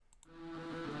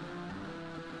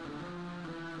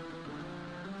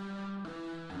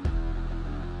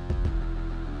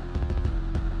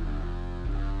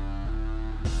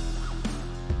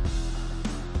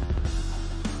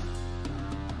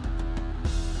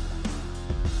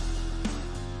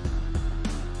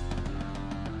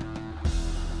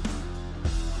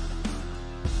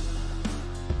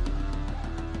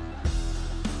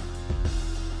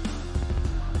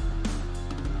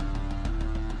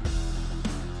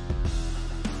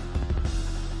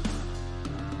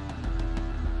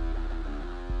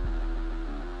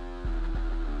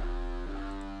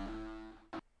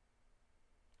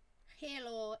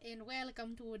and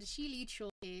welcome to the She Lead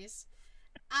Showcase.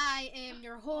 I am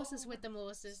your hostess with the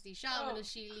mostest, the shaman of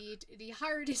She Lead, the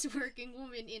hardest working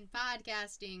woman in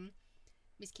podcasting,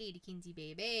 Miss Katie Kinsey,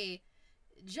 baby.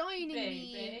 Joining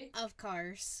me, of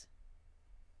course,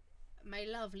 my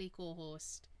lovely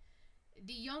co-host,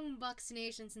 the Young Bucks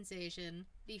Nation sensation,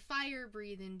 the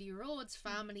fire-breathing, the Rhodes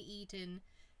family-eating,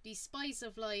 the spice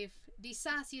of life, the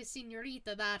sassiest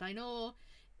senorita that I know,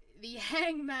 the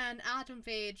hangman Adam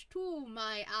Page to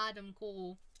my Adam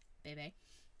Cole, baby,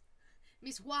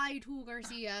 Miss Y2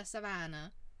 Garcia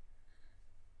Savannah.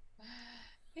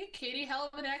 Hey Katie, hell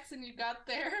of an accent you got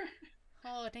there.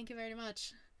 Oh, thank you very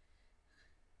much.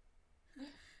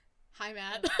 Hi,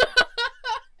 Matt.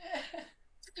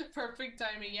 Perfect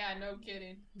timing, yeah, no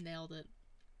kidding. Nailed it.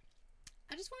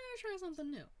 I just wanted to try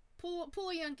something new. Pull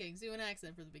a Yonkings, do an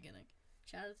accent for the beginning.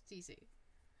 Shout out to TC.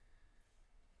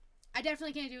 I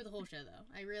definitely can't do it the whole show,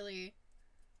 though. I really...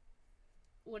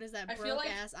 What is that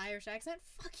broke-ass Irish accent?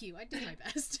 Fuck you, I did my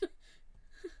best.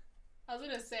 I was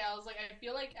gonna say, I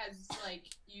feel like as,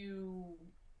 you...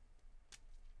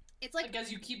 It's like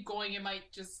as you keep going, it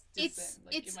might just descend.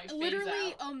 It's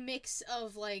literally a mix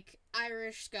of,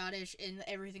 Irish, Scottish, and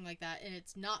everything like that, and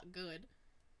it's not good.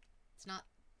 It's not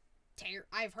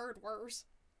I've heard worse.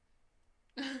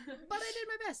 But I did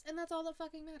my best, and that's all that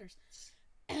fucking matters.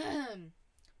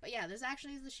 But yeah, this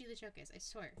actually is the She Lead Showcase, I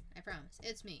swear. I promise.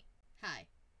 It's me. Hi.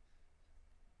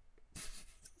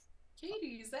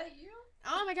 Katie, is that you?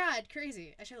 Oh my god,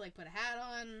 crazy. I should have, put a hat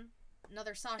on.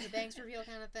 Another Sasha Banks reveal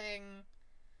kind of thing.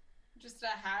 Just a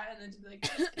hat and then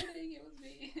just just kidding, it was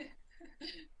me.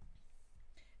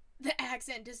 The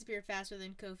accent disappeared faster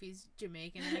than Kofi's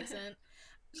Jamaican accent.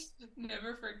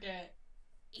 Never forget.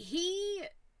 He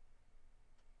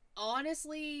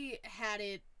honestly had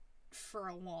it for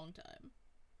a long time.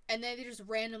 And then they just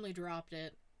randomly dropped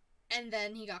it. And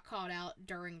then he got caught out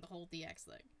during the whole DX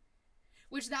thing.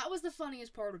 Which, that was the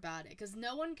funniest part about it. Because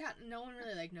no one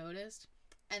really, noticed.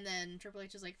 And then Triple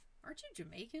H is like, aren't you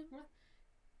Jamaican?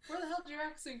 Where the hell did your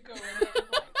accent go?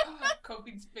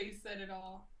 Kofi's face said it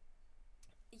all.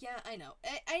 Yeah, I know.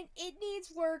 It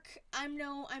needs work. I'm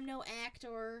no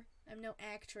actor. I'm no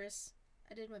actress.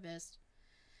 I did my best.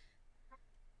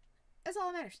 That's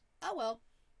all that matters. Oh well.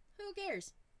 Who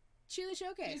cares? She Lead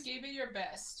Showcase. You gave it your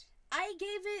best. I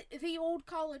gave it the old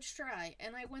college try,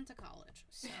 and I went to college.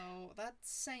 So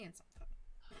that's saying something.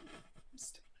 I'm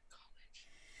still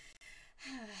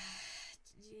in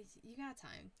college. You got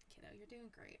time, kiddo. You're doing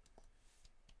great.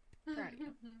 Proud of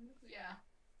you. Yeah.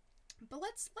 But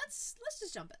let's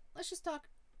just jump in. Let's just talk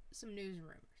some news and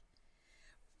rumors.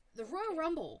 The Royal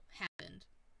Rumble happened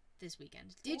this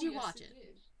weekend. Did you watch it?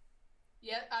 Did.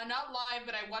 Yeah, not live,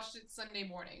 but I watched it Sunday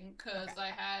morning because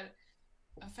I had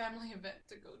a family event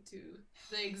to go to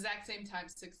the exact same time,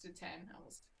 6 to 10. I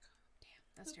was like,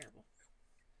 damn, that's terrible.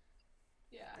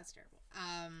 Yeah, that's terrible.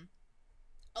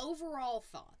 Overall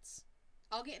thoughts.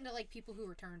 I'll get into people who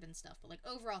returned and stuff, but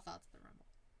overall thoughts of the Rumble.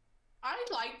 I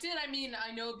liked it. I mean,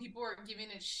 I know people are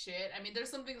giving it shit. I mean, there's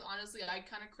some things, honestly, I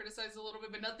kind of criticize a little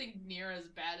bit, but nothing near as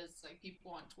bad as,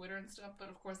 people on Twitter and stuff. But,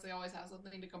 of course, they always have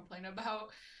something to complain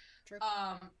about. True.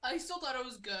 I still thought it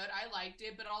was good. I liked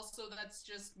it, but also that's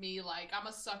just me. I'm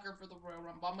a sucker for the Royal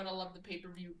Rumble. I'm going to love the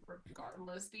pay-per-view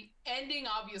regardless. The ending,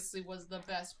 obviously, was the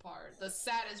best part. The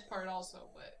saddest part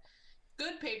also, but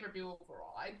good pay-per-view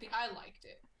overall. I think I liked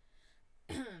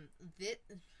it.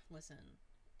 Listen,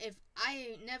 if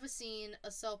I never seen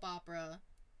a soap opera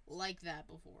like that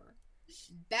before,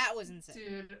 that was insane.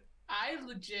 Dude, I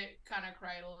legit kind of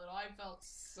cried a little. I felt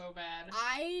so bad.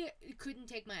 I couldn't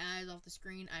take my eyes off the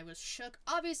screen. I was shook.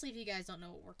 Obviously, if you guys don't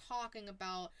know what we're talking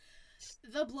about,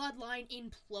 the Bloodline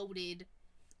imploded.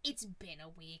 It's been a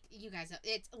week. You guys,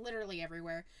 it's literally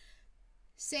everywhere.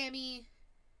 Sami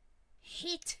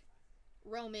hit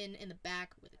Roman in the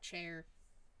back with a chair,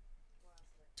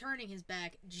 turning his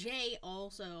back. Jay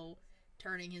also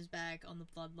turning his back on the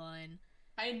Bloodline.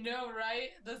 I know,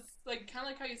 right? This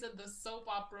kind of how you said, the soap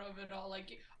opera of it all.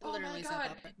 Oh literally my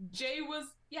god, Jay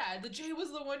was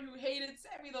the one who hated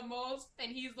Sami the most,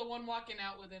 and he's the one walking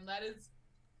out with him. That is,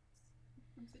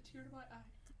 brings a tear to my eye.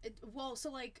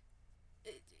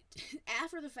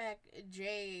 After the fact,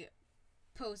 Jay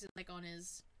posted on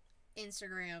his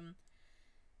Instagram,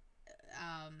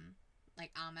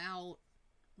 I'm out,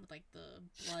 with the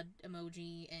blood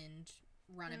emoji and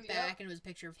running back, and it was a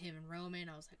picture of him and Roman.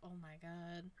 I was like, oh my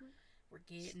god, we're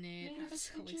getting it. I'm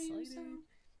so excited.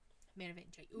 Main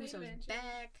event, Jey Uso's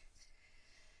back.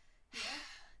 Yeah.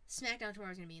 SmackDown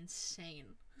tomorrow is gonna be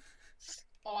insane.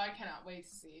 Oh, I cannot wait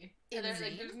to see.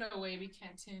 There's no way we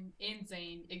can't tune in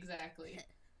Zayn, exactly.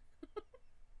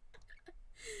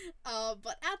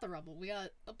 But at the Rumble, we got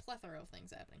a plethora of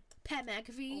things happening. Pat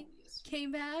McAfee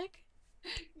came back.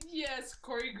 Yes,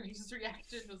 Corey Graves'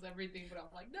 reaction was everything, but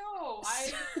I'm like, no,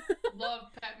 I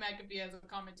love Pat McAfee as a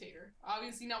commentator.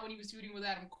 Obviously not when he was feuding with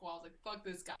Adam Cole. I was like, fuck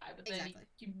this guy. But then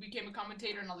he became a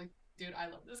commentator, and I was like, dude, I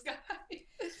love this guy.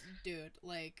 Dude,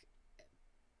 like,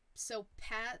 so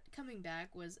Pat coming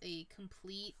back was a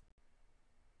complete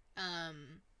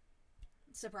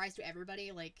surprise to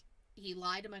everybody. Like, he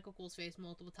lied to Michael Cole's face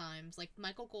multiple times. Like,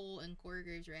 Michael Cole and Corey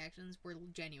Graves' reactions were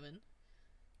genuine.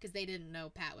 Because they didn't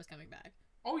know Pat was coming back.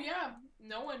 Oh, yeah.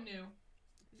 No one knew.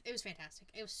 It was fantastic.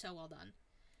 It was so well done.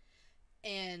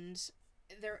 And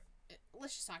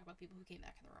let's just talk about people who came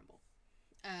back in the Rumble.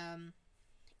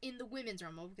 In the Women's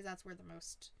Rumble, because that's where the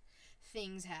most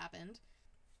things happened.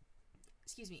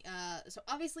 Excuse me. So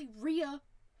obviously Rhea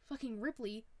fucking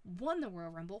Ripley won the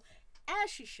Royal Rumble, as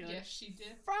she should. Yes, she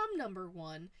did. From number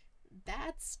 1.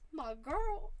 That's my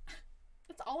girl.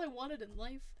 That's all I wanted in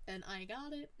life, and I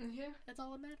got it. Yeah. That's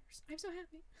all that matters. I'm so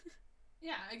happy.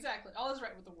 Yeah, exactly. All is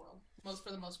right with the world.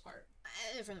 For the most part.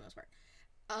 For the most part.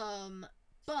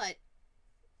 But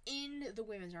in the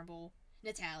Women's Rumble,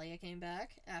 Natalya came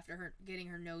back after her getting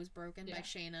her nose broken by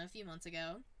Shayna a few months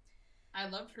ago. I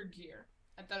loved her gear.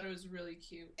 I thought it was really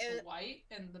cute. The white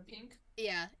and the pink.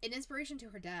 Yeah, an inspiration to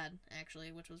her dad,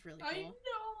 actually, which was really cool. I know!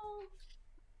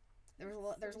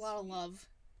 There's a lot of love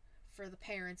for the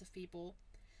parents of people.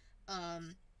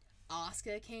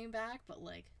 Asuka came back, but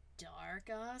like Dark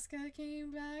Asuka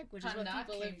came back, which is what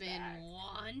people have been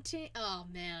wanting. Oh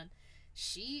man,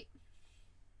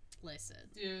 listen,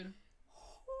 dude.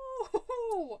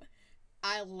 Ooh,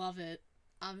 I love it.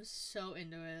 I'm so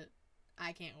into it.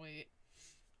 I can't wait.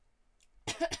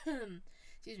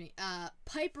 Excuse me.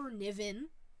 Piper Niven,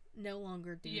 no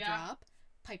longer Dewdrop.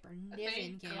 Piper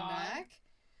Niven came back.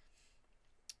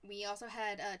 We also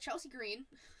had Chelsea Green,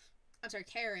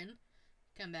 Karen,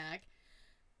 come back.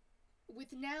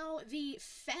 With now the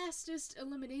fastest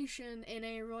elimination in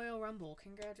a Royal Rumble.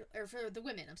 For the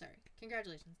women,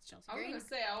 Congratulations, Chelsea Green. I was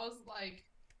gonna say, I was like,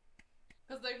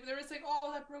 because they were saying,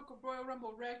 oh, that broke a Royal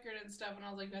Rumble record and stuff, and I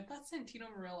was like, I thought Santino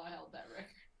Marella held that record.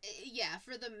 Yeah,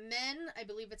 for the men, I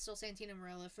believe it's still Santino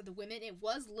Marella. For the women, it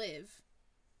was Liv,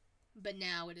 but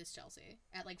now it is Chelsea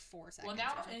at like 4 seconds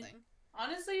or something.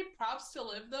 Honestly, props to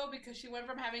Liv, though, because she went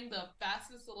from having the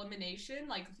fastest elimination,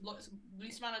 like,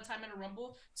 least amount of time in a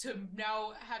Rumble, to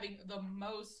now having the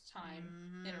most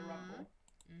time in a Rumble.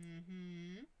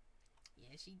 Mm-hmm.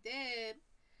 Yeah, she did.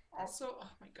 Also, oh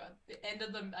my god, the end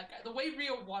of the way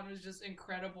Rhea won was just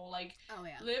incredible. Like, oh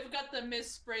yeah, Liv got the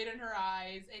mist sprayed in her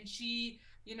eyes, and she,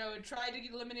 tried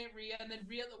to eliminate Rhea, and then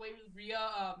the way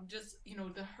Rhea, just,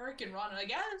 the Hurricane Rana. Like,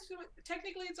 yeah,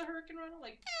 technically it's a Hurricane Rana.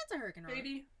 Like, yeah, it's a Hurricane Rana.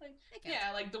 Baby. Like,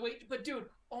 yeah, like the way, but dude,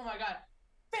 oh my god,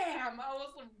 bam! I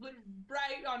was like,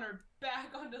 right on her back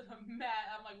onto the mat.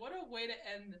 I'm like, what a way to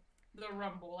end the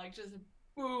Rumble. Like, just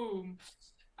boom.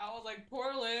 I was like,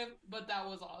 poor Liv, but that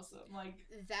was awesome. Like,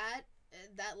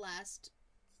 that last,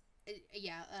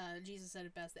 Jesus said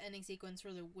it best. The ending sequence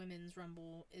for the Women's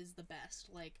Rumble is the best.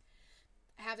 Like,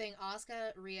 having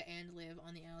Asuka, Rhea, and Liv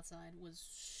on the outside was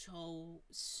so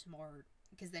smart.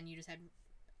 Because then you just had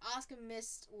Asuka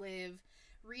missed Liv,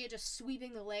 Rhea just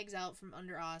sweeping the legs out from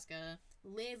under Asuka,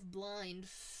 Liv blind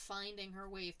finding her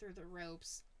way through the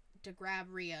ropes to grab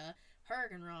Rhea,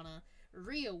 Hurricane Rana,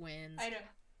 Rhea wins. I know.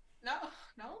 Not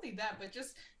only that, but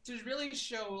just to really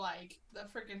show, like, the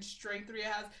freaking strength Rhea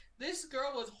has. This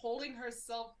girl was holding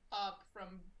herself up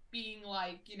from being,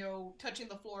 like, touching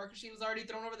the floor because she was already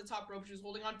thrown over the top rope. She was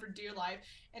holding on for dear life.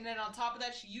 And then on top of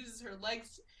that, she uses her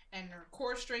legs and her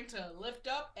core strength to lift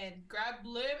up and grab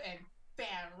Liv and bam,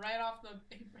 right off the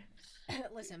apron.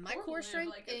 Listen, my core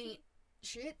strength ain't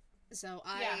shit, so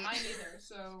Yeah, mine either,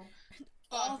 so...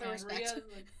 all the respect.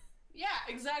 Yeah,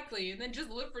 exactly. And then just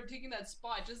Liv for taking that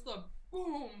spot, just the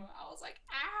boom. I was like,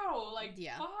 ow, like,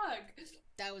 fuck.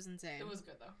 That was insane. It was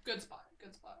good, though. Good spot.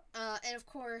 And of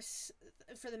course,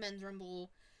 for the Men's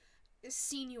Rumble,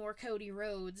 Senior Cody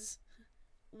Rhodes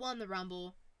won the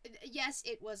Rumble. Yes,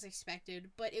 it was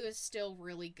expected, but it was still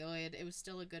really good. It was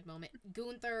still a good moment.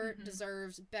 Gunther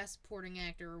deserves Best Supporting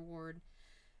Actor award.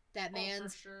 That man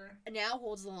now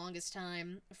holds the longest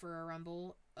time for a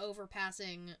Rumble,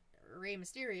 overpassing Rey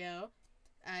Mysterio.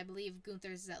 I believe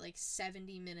Gunther's is at like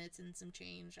 70 minutes and some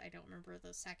change. I don't remember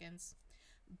the seconds.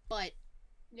 But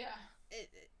yeah,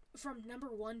 from number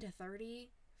 1 to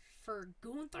 30 for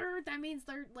Gunther, that means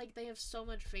they have so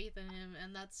much faith in him,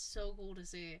 and that's so cool to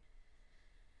see.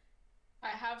 I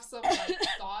have some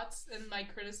thoughts and my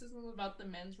criticisms about the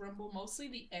Men's Rumble, mostly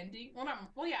the ending.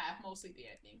 Mostly the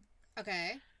ending.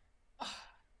 Okay.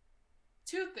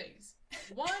 two things.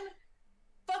 One,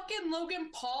 fucking Logan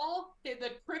Paul,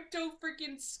 the crypto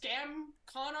freaking scam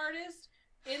con artist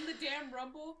in the damn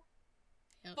Rumble.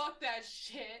 Yep. Fuck that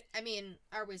shit. I mean,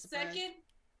 are we surprised? Second,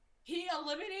 he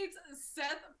eliminates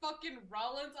Seth fucking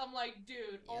Rollins. I'm like,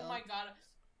 dude, oh my god.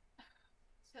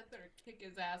 Seth better kick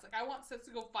his ass. Like, I want Seth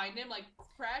to go find him, like,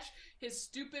 crash his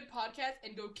stupid podcast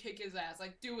and go kick his ass.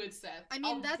 Like, do it, Seth. I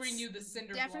mean, I'll bring you the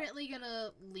cinder block. Definitely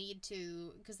gonna lead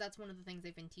to, because that's one of the things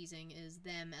they've been teasing, is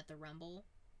them at the Rumble.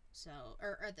 So,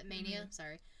 or at the Mania,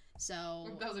 sorry. So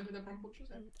that was like the Rumble.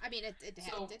 I mean, it did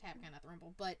happen at the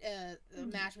Rumble, but the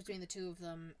match between the two of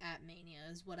them at Mania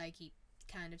is what I keep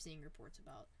kind of seeing reports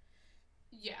about.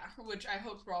 Yeah, which I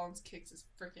hope Rollins kicks his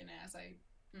freaking ass.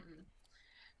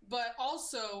 But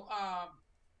also,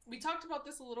 we talked about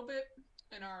this a little bit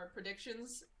in our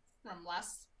predictions from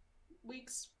last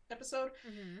week's episode.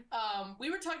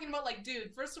 We were talking about, like,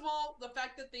 dude, first of all, the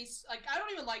fact that they, like, I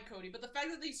don't even like Cody, but the fact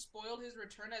that they spoiled his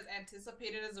return as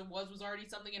anticipated as it was already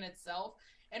something in itself.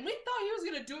 And we thought he was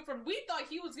going to do it we thought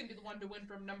he was going to be the one to win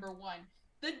from number 1.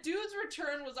 The dude's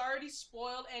return was already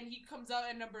spoiled, and he comes out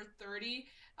at number 30.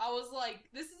 I was like,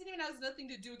 this isn't even has nothing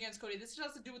to do against Cody. This just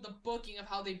has to do with the booking of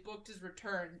how they booked his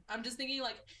return. I'm just thinking,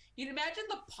 like, you'd imagine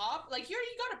the pop. Like, here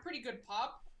he got a pretty good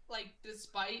pop, like,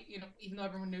 despite, you know, even though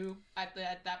everyone knew at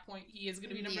that point he is going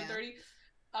to be number 30.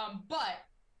 But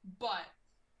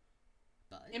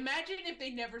imagine if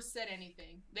they never said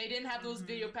anything. They didn't have those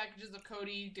video packages of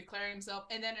Cody declaring himself,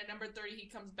 and then at number 30 he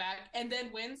comes back and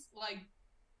then wins. Like,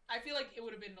 I feel like it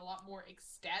would have been a lot more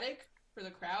ecstatic for the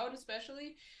crowd,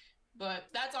 especially. But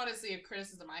that's honestly a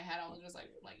criticism I had. I was just like,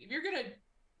 if you're gonna,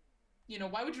 you know,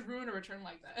 why would you ruin a return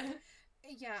like that?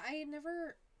 Yeah, I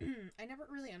never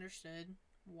really understood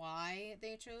why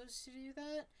they chose to do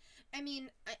that. I mean,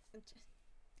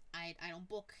 I don't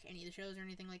book any of the shows or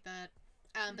anything like that.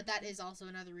 But that is also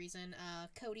another reason.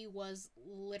 Cody was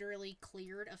literally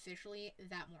cleared officially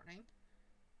that morning.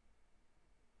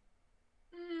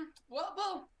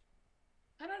 Well,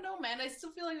 I don't know, man. I still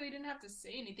feel like they didn't have to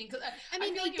say anything. Cause I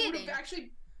mean, feel they like didn't. It would have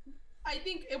actually. I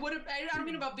think it would have. I don't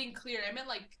mean about being clear. I meant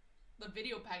like the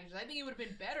video packages. I think it would have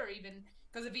been better even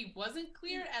because if he wasn't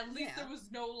cleared, at least there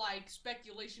was no like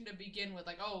speculation to begin with.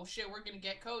 Like, oh shit, we're gonna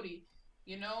get Cody.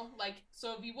 You know, like,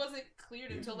 so if he wasn't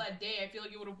cleared until that day, I feel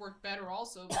like it would have worked better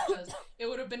also because it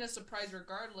would have been a surprise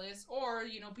regardless, or,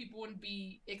 you know, people wouldn't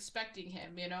be expecting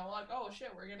him, you know, like, oh shit,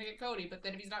 we're gonna get Cody, but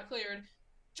then if he's not cleared,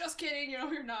 just kidding, you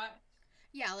know, you're not.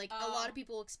 Yeah, like, a lot of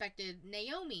people expected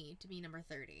Naomi to be number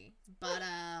 30, but,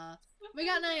 we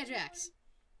got Nia Jax.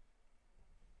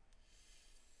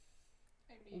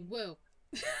 I mean, whoa.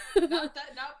 not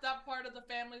that part of the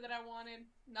family that I wanted,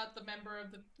 not the member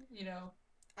of the, you know,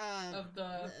 of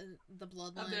the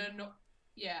bloodline.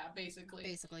 Yeah, basically.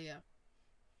 Basically, yeah.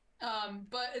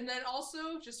 But, and then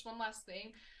also, just one last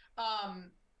thing,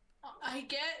 I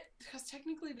get, because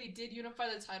technically they did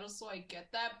unify the titles, so I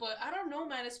get that, but I don't know,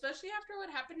 man, especially after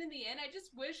what happened in the end, I just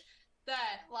wish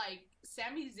that, like,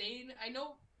 Sami Zayn, I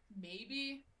know,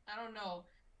 maybe, I don't know,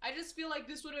 I just feel like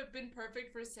this would have been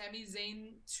perfect for Sami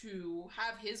Zayn to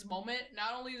have his moment,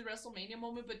 not only the WrestleMania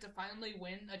moment, but to finally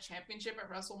win a championship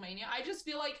at WrestleMania. I just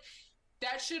feel like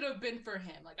that should have been for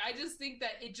him. Like, I just think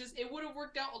that it would have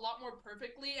worked out a lot more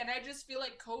perfectly, and I just feel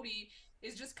like Cody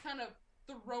is just kind of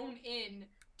thrown in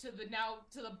to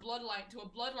a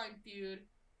bloodline feud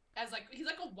as, like, he's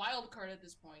like a wild card at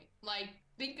this point. Like,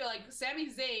 think, like,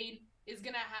 Sami Zayn is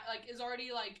gonna is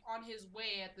already, like, on his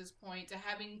way at this point to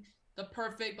having the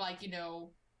perfect, like, you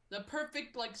know, the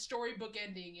perfect, like, storybook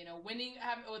ending, you know,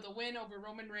 with a win over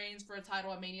Roman Reigns for a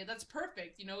title at Mania. That's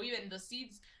perfect. You know, even the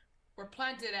seeds were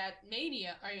planted at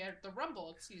at the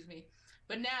Rumble, excuse me.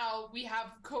 But now we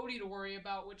have Cody to worry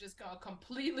about, which is a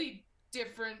completely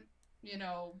different, you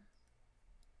know,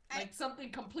 like something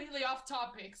completely off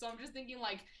topic. So I'm just thinking,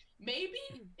 like,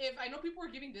 maybe if I know people were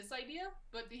giving this idea,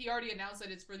 but he already announced that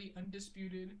it's for the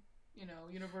undisputed, you know,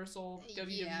 Universal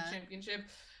WWE Championship.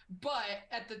 But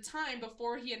at the time,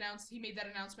 before he made that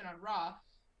announcement on Raw,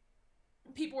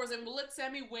 people were saying, well, let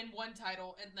Sami win one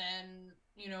title and then,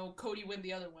 you know, Cody win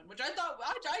the other one, which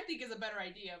I think is a better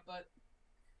idea, but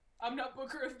I'm not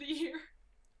Booker of the Year.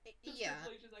 Yeah.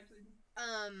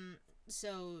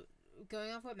 So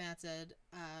going off what Matt said,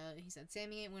 he said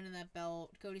Sami ain't winning that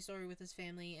belt, Cody's story with his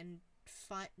family, and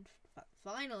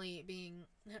finally being,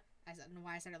 I don't know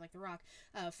why I said it like The Rock,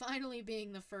 finally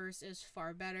being the first is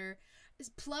far better.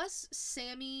 Plus,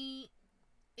 Sami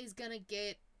is gonna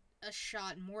get a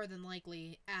shot more than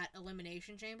likely at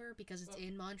Elimination Chamber because it's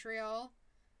in Montreal.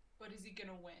 But is he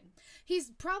gonna win? He's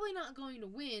probably not going to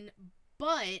win,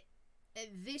 but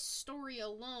this story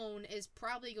alone is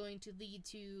probably going to lead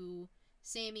to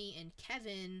Sami and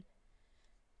Kevin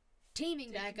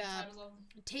teaming back up,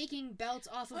 taking belts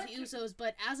off of the Usos,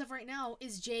 but as of right now,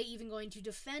 is Jay even going to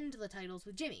defend the titles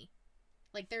with Jimmy?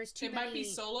 Like, there's too many... It might be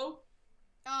Solo.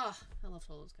 Oh, I love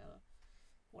Solo's Kava.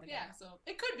 Yeah, so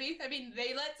it could be. I mean,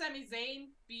 they let Sami Zayn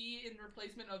be in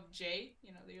replacement of Jay.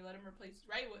 You know, they let him replace,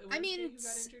 right? It was Jay who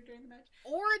got injured during the match.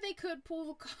 Or they could pull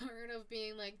the card of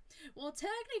being like, well,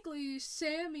 technically,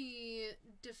 Sami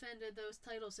defended those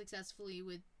titles successfully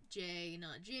with Jay,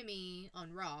 not Jimmy,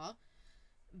 on Raw.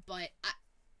 But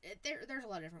there's a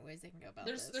lot of different ways they can go about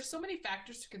this. There's so many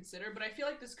factors to consider, but I feel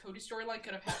like this Cody storyline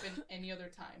could have happened any other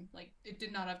time. Like, it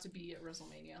did not have to be at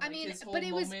WrestleMania. I mean, but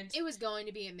it was going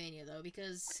to be at Mania, though,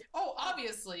 because... Oh,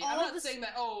 obviously. I'm not saying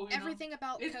that, everything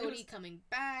about Cody coming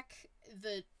back,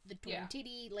 the torn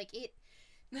titty, like, it...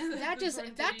 That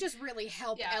just really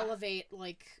helped elevate,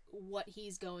 like, what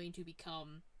he's going to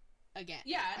become again.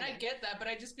 Yeah, and I get that, but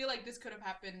I just feel like this could have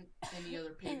happened any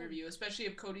other pay-per-view, especially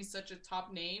if Cody's such a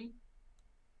top name.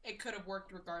 It could have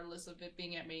worked regardless of it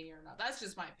being at Mania or not. That's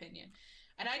just my opinion.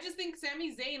 And I just think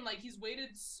Sami Zayn, like, he's waited...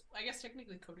 I guess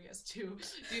technically Cody has too.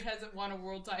 Dude hasn't won a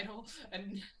world title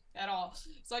and at all.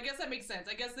 So I guess that makes sense.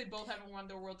 I guess they both haven't won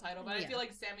their world title. But I feel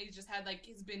like Sami's just had, like,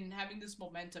 he's been having this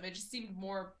momentum. It just seemed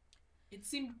more... It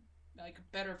seemed like a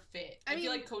better fit. I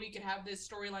feel like Cody could have this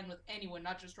storyline with anyone,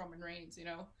 not just Roman Reigns, you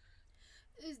know?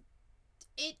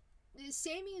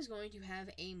 Sami is going to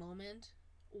have a moment.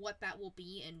 What that will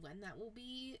be and when that will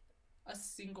be, a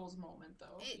singles moment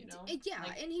though, you know.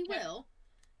 And he will,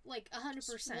 like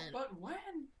 100%. But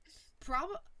when?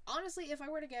 Honestly, if I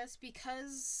were to guess,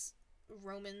 because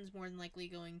Roman's more than likely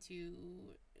going to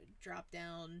drop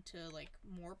down to like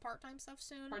more part-time stuff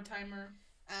soon. Part-timer.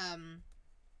 I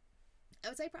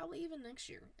would say probably even next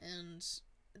year, and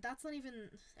that's not even.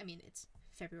 I mean, it's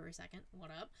February 2nd.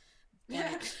 What up?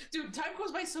 Yeah, dude, time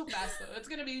goes by so fast though. It's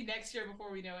gonna be next year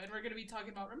before we know it, and we're gonna be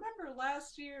talking about remember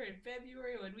last year in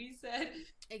February when we said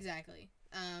exactly.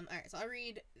 Alright, so I'll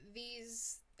read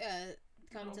these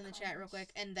comments in the chat real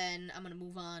quick, and then I'm gonna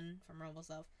move on from Rumble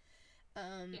stuff.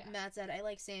 Matt said, I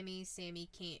like Sami. Sami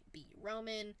can't beat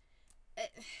Roman.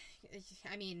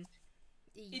 I mean,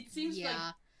 it seems like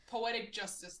poetic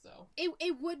justice, though.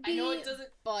 It would be. I know it doesn't,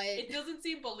 but it doesn't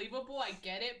seem believable. I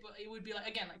get it, but it would be like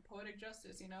again like poetic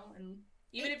justice, you know. And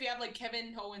even if you have like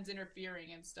Kevin Owens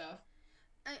interfering and stuff,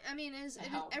 I mean,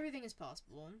 everything is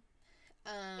possible.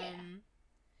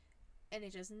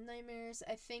 NHS Nightmares.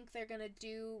 I think they're gonna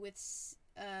do with.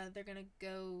 They're gonna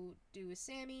go do with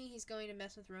Sami. He's going to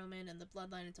mess with Roman and the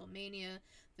Bloodline until Mania.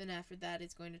 Then after that,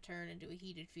 it's going to turn into a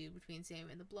heated feud between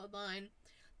Sami and the Bloodline.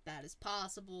 That is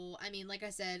possible. I mean, like I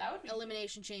said,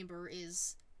 Elimination Chamber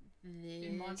is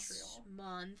this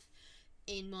month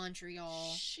in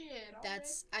Montreal. Shit.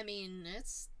 That's. I mean,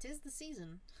 tis the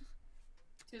season.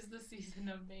 Tis the season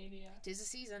of Mania. Tis the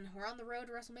season. We're on the road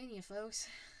to WrestleMania, folks.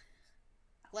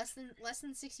 Less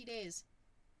than 60 days.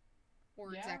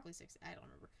 Or exactly 60. I don't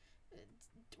remember.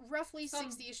 Roughly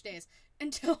 60-ish days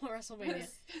until WrestleMania.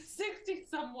 60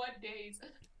 somewhat days.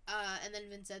 And then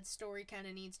Vince said story kind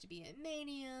of needs to be at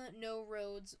Mania. No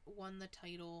Rhodes won the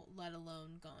title, let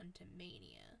alone gone to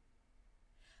Mania.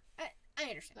 I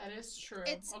understand. That is true.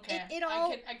 Okay.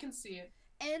 I can see it.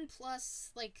 And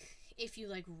plus, like, if you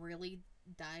like really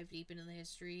dive deep into the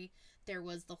history, there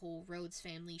was the whole Rhodes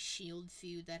family Shield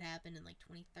feud that happened in like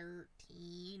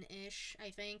 2013-ish, I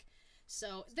think.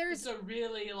 So there's a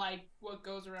really like what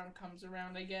goes around comes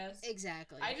around, I guess.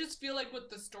 Exactly. I just feel like with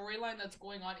the storyline that's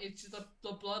going on, it's just the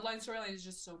Bloodline storyline is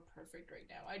just so perfect right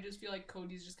now. I just feel like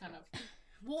Cody's just kind of.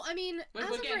 Well, I mean, but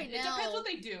again, it depends what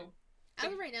they do.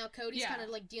 As of right now, Cody's kind of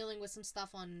like dealing with some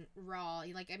stuff on Raw.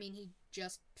 Like, I mean, he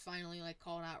just finally like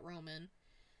called out Roman,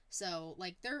 so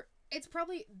like it's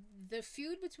probably the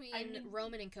feud between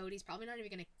Roman and Cody's probably not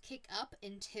even gonna kick up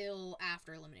until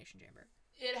after Elimination Chamber.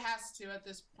 It has to at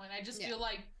this point. I just feel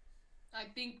like, I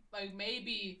think like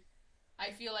maybe, I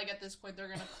feel like at this point they're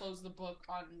gonna close the book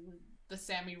on the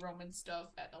Sami Roman stuff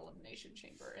at Elimination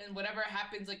Chamber, and whatever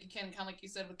happens, like again, kind of like you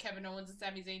said with Kevin Owens and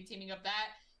Sami Zayn teaming up, that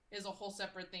is a whole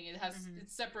separate thing. It has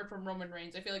it's separate from Roman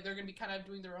Reigns. I feel like they're gonna be kind of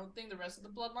doing their own thing, the rest of the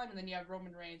Bloodline, and then you have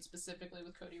Roman Reigns specifically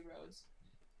with Cody Rhodes.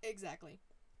 Exactly.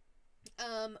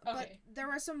 But there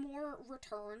are some more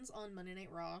returns on Monday Night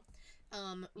Raw.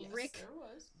 Yes, Rick there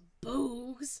was.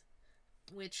 Boogs,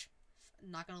 which,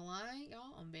 not gonna lie,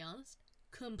 y'all, I'm gonna be honest,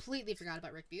 completely forgot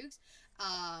about Rick Boogs.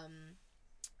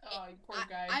 Poor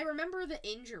guy. I remember the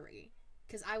injury,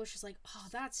 because I was just like, oh,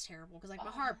 that's terrible, because like my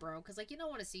heart broke, because like you don't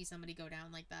want to see somebody go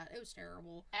down like that. It was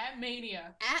terrible. At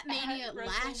Mania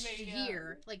last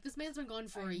year. Like, this man's been gone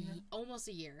for almost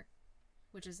a year,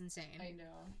 which is insane. I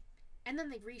know. And then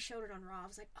they re-showed it on Raw. I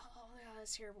was like, oh, God,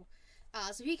 that's terrible.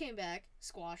 So he came back,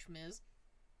 squashed Miz.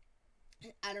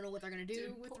 I don't know what they're going to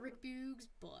do with Rick Boogs,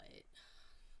 but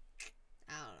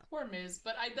I don't know. Poor Miz.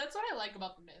 But that's what I like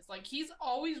about the Miz. Like, he's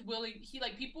always willing.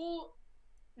 People...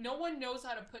 No one knows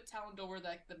how to put talent over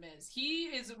like the Miz. He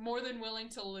is more than willing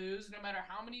to lose, no matter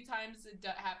how many times it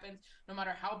happens, no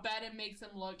matter how bad it makes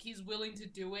him look. He's willing to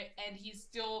do it, and he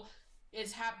still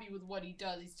is happy with what he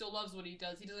does. He still loves what he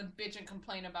does. He doesn't bitch and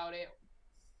complain about it.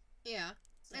 Yeah,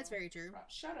 so, that's very true.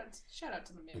 Shout out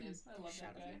to the Miz. I love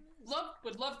that guy.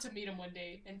 Would love to meet him one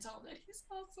day and tell him that he's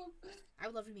awesome. I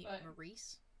would love to meet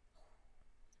Maurice.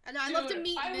 And I'd love to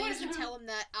meet Miz and tell him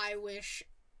that I wish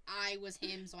I was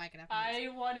him so I could have I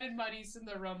wanted Maurice in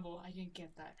the Rumble. I didn't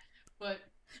get that. But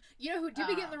you know who did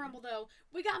we get in the Rumble though?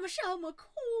 We got Michelle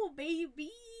McCool,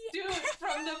 baby. Dude,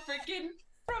 from the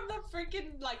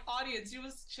freaking like audience. She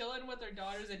was chilling with her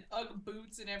daughters in UGG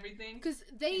boots and everything. Because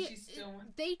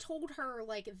they told her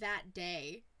like that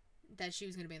day that she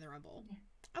was gonna be in the Rumble. Yeah.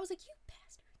 I was like, you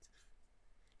bastards.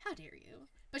 How dare you?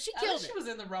 But she killed it. She was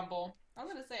in the Rumble. I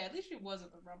was gonna say, at least she was in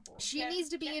the Rumble. She needs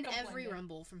to be in every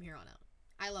Rumble from here on out.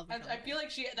 I love her. I feel like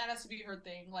that has to be her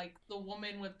thing, like the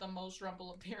woman with the most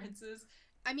Rumble appearances.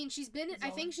 I mean,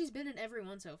 I think she's been in every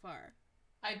one so far.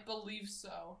 I believe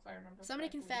so, if I remember. Somebody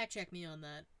can fact check me on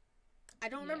that. I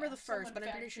don't remember the first, but I'm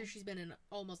pretty sure she's been in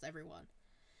almost every one.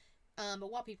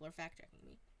 But while people are fact checking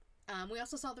me, we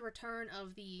also saw the return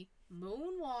of the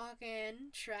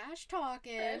moonwalking, trash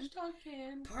talking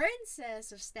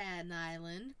princess of Staten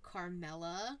Island,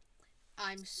 Carmella.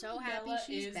 I'm so happy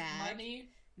she's back.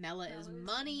 Mella is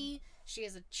money. She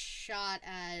has a shot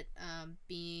at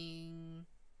being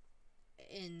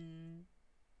in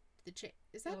the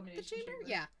is that the chamber?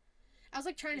 Yeah. I was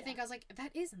like trying to think. I was like,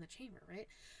 that is in the chamber, right?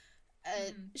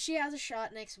 She has a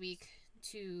shot next week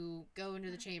to go into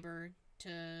the chamber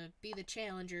to be the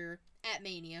challenger at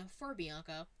Mania for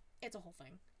Bianca. It's a whole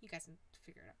thing. You guys can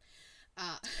figure it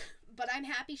out. But I'm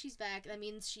happy she's back. That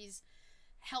means she's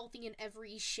healthy in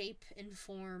every shape and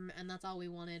form, and that's all we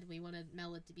wanted. We wanted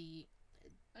Mella to be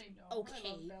okay. I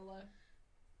love Mella.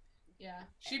 Yeah.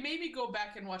 She made me go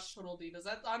back and watch Total Divas.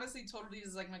 That honestly, Total Divas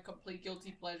is like my complete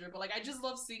guilty pleasure. But like, I just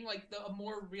love seeing like the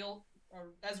more real,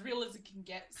 or as real as it can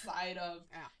get, side of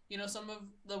some of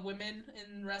the women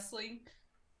in wrestling.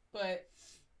 But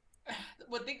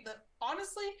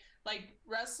honestly, like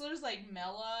wrestlers like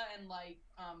Mella and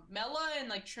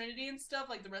like Trinity and stuff,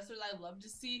 like the wrestlers I love to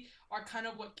see are kind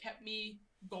of what kept me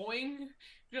going.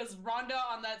 Because Ronda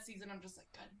on that season, I'm just like,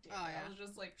 God damn. I was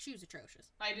just like, she was atrocious.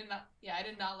 I did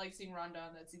not like seeing Ronda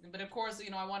on that season. But of course,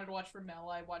 I wanted to watch for Mella.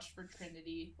 I watched for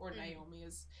Trinity or Naomi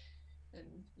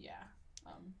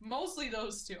mostly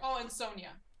those two. Oh, and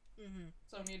Sonya.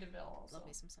 Sonya Deville also. Love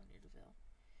me some Sonya Deville.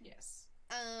 Yes.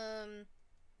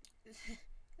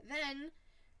 Then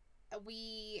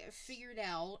we figured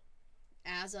out,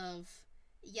 as of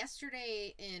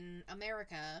yesterday in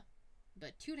America,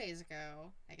 but 2 days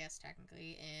ago, I guess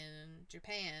technically, in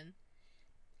Japan,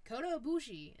 Kota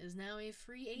Ibushi is now a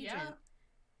free agent.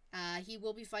 Yeah. He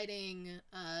will be fighting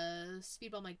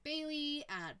Speedball Mike Bailey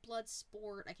at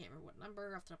Bloodsport. I can't remember what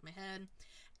number off the top of my head.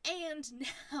 And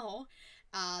now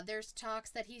there's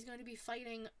talks that he's going to be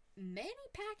fighting Manny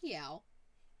Pacquiao.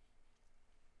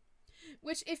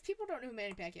 Which, if people don't know who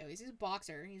Manny Pacquiao is, he's a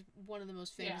boxer. He's one of the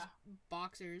most famous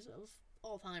boxers of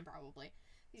all time, probably.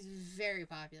 He's very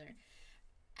popular.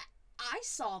 I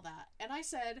saw that, and I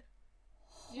said,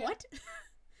 what?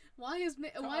 Why does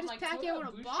Pacquiao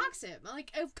want to box him?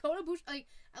 Like, if Kota Ibushi, like,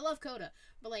 I love Kota,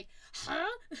 but like, huh?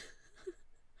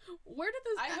 Where did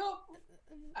this?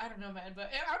 I don't know, man,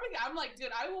 but I'm like, dude,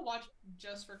 I will watch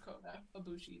just for Kota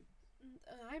Ibushi.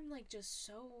 I'm like just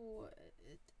so.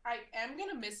 I am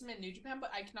gonna miss him in New Japan,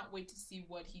 but I cannot wait to see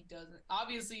what he does.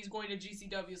 Obviously, he's going to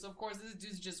GCW, so of course this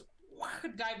dude's just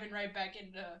diving right back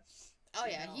into. Oh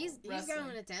yeah, he's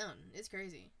going it down. It's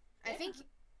crazy. Yeah. I think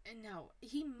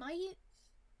he might.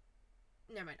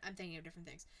 Never mind. I'm thinking of different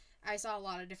things. I saw a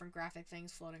lot of different graphic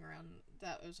things floating around.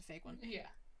 That was a fake one. Yeah.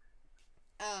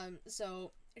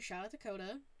 So shout out to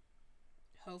Kota.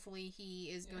 Hopefully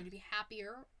he is going to be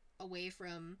happier away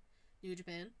from New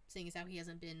Japan, seeing as how he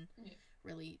hasn't been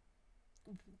really,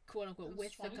 quote unquote,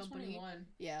 with the company.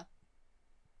 Yeah.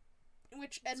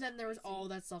 And then there was all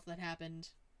that stuff that happened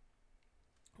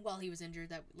while he was injured.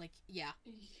 That Yeah.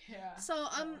 So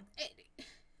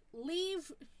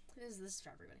leave. This is for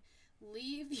everybody.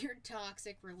 Leave your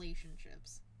toxic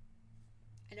relationships.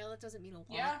 I know that doesn't mean a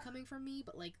lot coming from me,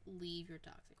 but leave your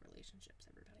toxic relationships,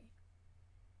 everybody.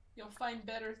 You'll find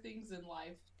better things in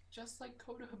life, just like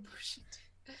Kota Ibushi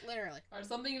did. Literally. Or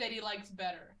something that he likes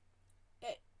better.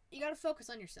 You gotta focus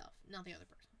on yourself, not the other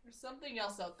person. There's something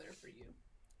else out there for you.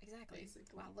 Exactly.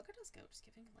 Basically. Wow, look at us go, just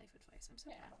giving life advice. I'm so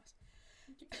proud of us.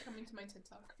 Thank you for coming to my TED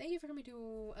Talk. Thank you for coming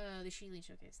to the SheLead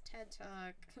Showcase TED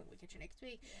Talk. We'll get you next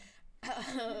week.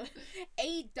 Yeah.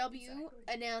 AEW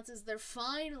announces they're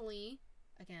finally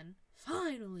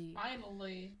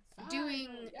doing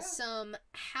some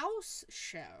house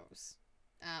shows.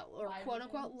 Or live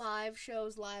quote-unquote events. Live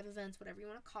shows, live events, whatever you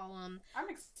want to call them. I'm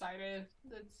excited.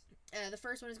 The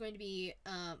first one is going to be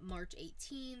March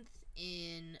 18th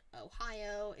in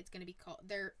Ohio. It's going to be called...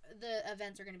 The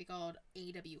events are going to be called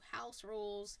AEW House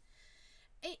Rules.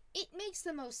 It makes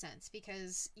the most sense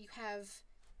because you have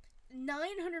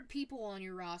 900 people on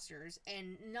your rosters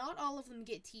and not all of them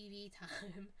get TV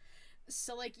time.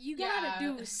 So, like, you gotta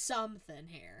do something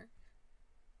here.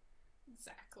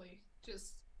 Exactly.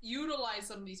 Just utilize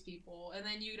some of these people, and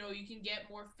then, you can get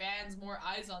more fans, more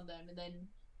eyes on them, and then...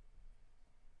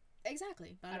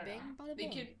 Exactly. Bada bing, bada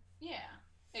boom.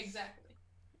 Exactly.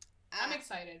 I'm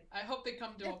excited. I hope they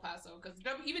come to El Paso, because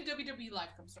even WWE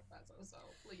Live comes to El Paso, so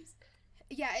please.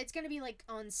 Yeah, it's gonna be, like,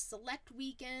 on select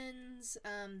weekends.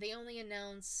 They only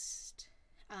announced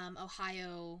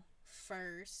Ohio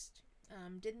first.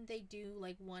 Didn't they do,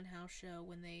 like, one house show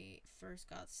when they first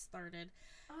got started?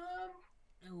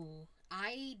 Oh,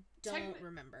 I don't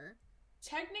remember.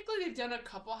 Technically, they've done a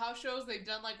couple house shows. They've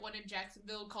done, like, one in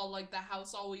Jacksonville called, like, The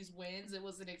House Always Wins. It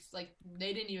wasn't, like,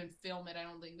 they didn't even film it, I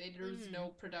don't think. There was no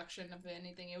production of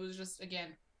anything. It was just,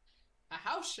 again, a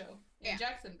house show in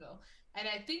Jacksonville. And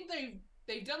I think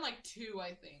they've done, like, 2,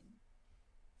 I think.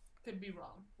 Could be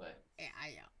wrong, but... Yeah,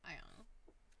 I don't know.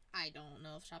 I don't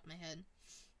know off the top of my head.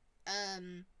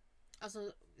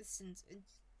 Also, since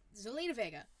Zelina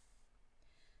Vega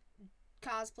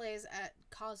cosplayed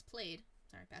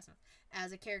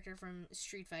as a character from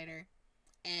Street Fighter,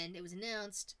 and it was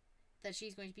announced that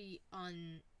she's going to be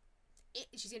in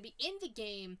the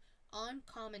game on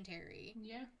commentary.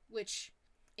 Yeah. Which,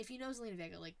 if you know Zelina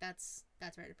Vega, like, that's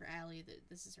right up her alley.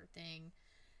 This is her thing.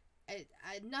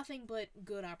 Nothing but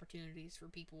good opportunities for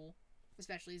people,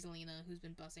 especially Zelina, who's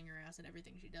been busting her ass at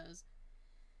everything she does.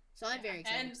 So I'm very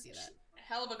excited to see that.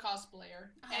 Hell of a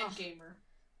cosplayer and gamer.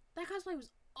 That cosplay was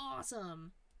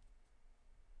awesome.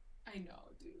 I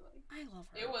know, dude. Like, I love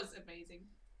her. It was amazing.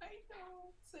 I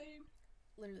know. Same.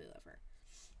 Literally love her.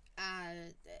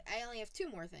 I only have 2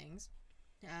 more things.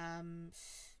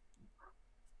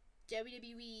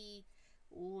 WWE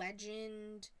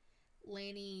legend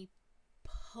Lanny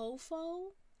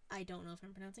Poffo. I don't know if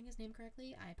I'm pronouncing his name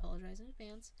correctly. I apologize in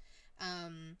advance.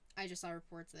 I just saw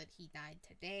reports that he died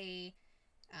today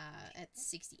at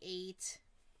 68.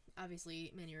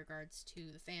 Obviously, many regards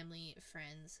to the family,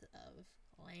 friends of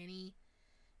Lanny.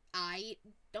 I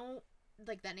don't...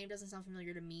 Like, that name doesn't sound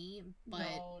familiar to me, but...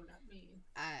 No, not me.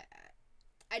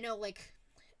 I know, like,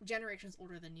 generations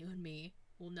older than you and me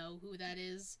will know who that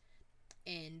is.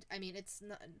 And, I mean, it's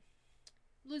not...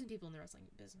 Losing people in the wrestling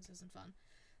business isn't fun.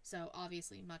 So,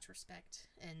 obviously, much respect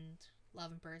and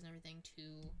love and prayers and everything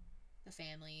to the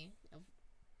family of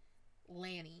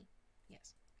Lanny.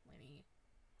 Yes, Lanny.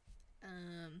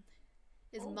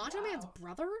 Is Macho Man's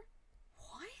brother?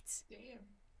 What? Damn.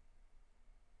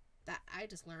 That I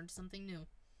just learned something new.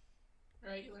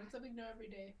 Right, you learn something new every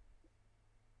day.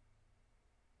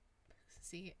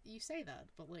 See, you say that,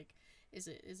 but, like, is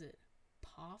it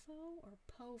Pofo or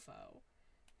Pofo?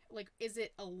 Like, is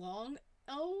it a long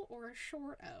O or a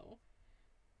short O?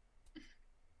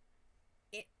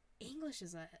 English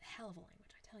is a hell of a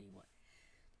language, I tell you what.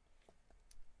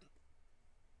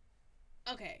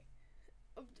 Okay.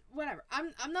 Whatever.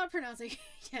 I'm not pronouncing it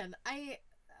again. I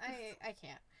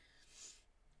can't.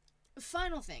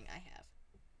 Final thing I have.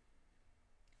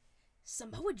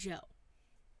 Samoa Joe.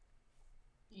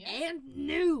 Yeah. And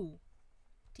new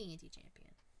TNT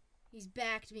champion. He's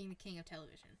back to being the king of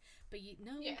television. But you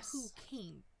know who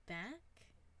came back?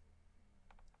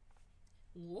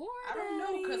 War I don't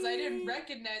know, because I didn't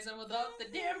recognize him without the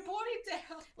damn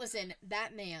ponytail. Listen,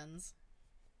 that man's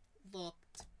looked...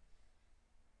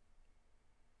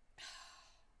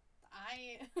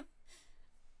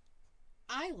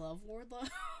 I love Wardlow.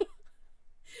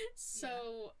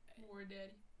 So... Yeah.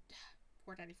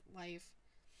 War Daddy for life.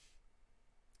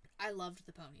 I loved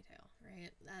the ponytail,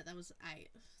 right? That was...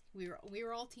 We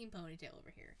were all team ponytail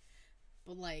over here.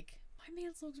 But, like, my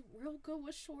man looks real good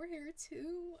with short hair,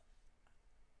 too.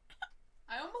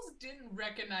 I almost didn't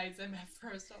recognize him at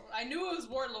first. I knew it was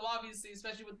Wardlow, obviously,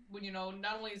 especially when,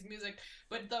 not only his music,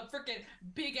 but the freaking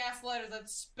big-ass letters that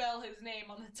spell his name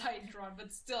on the Titantron.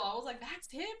 But still, I was like, that's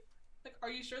him? Like, are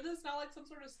you sure this is not, like, some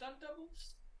sort of stunt double?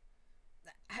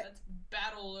 That's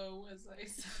battle-o, as I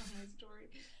said in my story.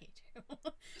 I hate you.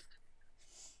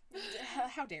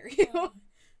 How dare you?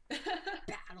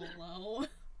 Battle-o.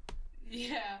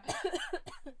 Yeah.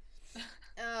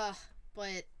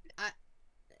 But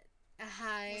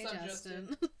hi, What's up,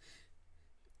 Justin.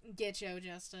 Get yo,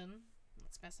 Justin.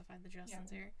 Let's specify the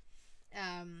Justins here.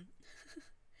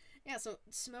 Yeah, so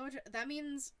Samoa Joe, that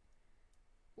means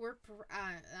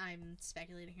I'm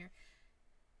speculating here.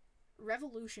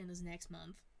 Revolution is next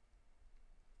month.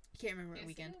 I can't remember what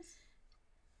weekend.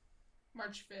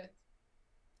 March 5th.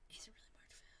 Is it really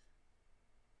March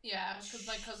 5th? Yeah, because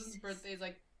my cousin's birthday is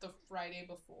like the Friday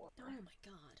before. Oh my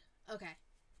god. Okay,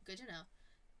 good to know.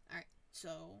 Alright,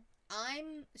 so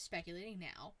I'm speculating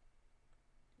now.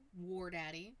 War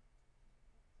Daddy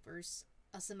versus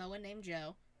a Samoan named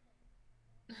Joe.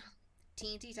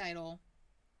 TNT title.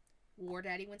 War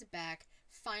Daddy wins it back.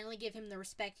 Finally give him the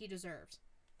respect he deserves.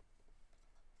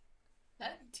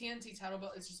 That TNT title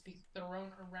belt is just being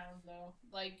thrown around, though.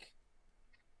 Like,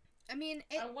 I mean,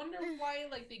 I wonder why,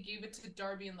 like, they gave it to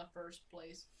Darby in the first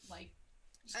place. Like,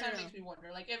 it just kind of makes me wonder.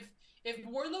 Like, if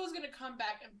Wardlow is going to come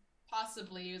back and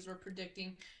possibly, as we're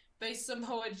predicting, face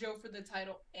Samoa Joe for the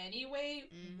title anyway,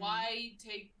 why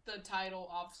take the title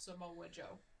off Samoa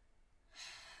Joe?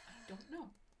 I don't know.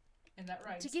 And that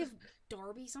right. To give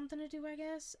Darby something to do, I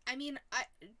guess. I mean,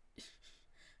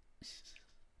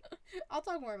 I'll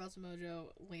talk more about Samoa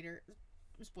Joe later.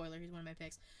 Spoiler, he's one of my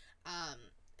picks.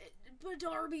 But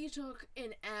Darby took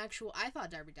an actual... I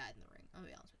thought Darby died in the ring. I'll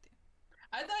be honest with you.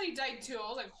 I thought he died too. I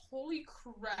was like, holy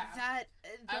crap. That,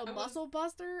 the muscle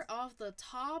buster off the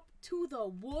top to the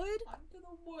wood? Onto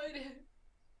the wood.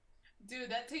 Dude,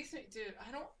 that takes me... Dude,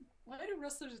 I don't... Why do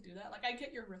wrestlers do that? Like, I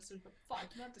get your wrestlers, but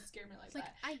fuck, you don't have to scare me like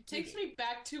that. I takes me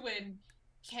back to when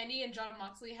Kenny and Jon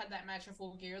Moxley had that match of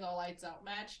Full Gear, the Lights Out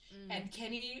match, and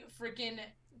Kenny freaking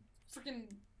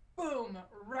boom,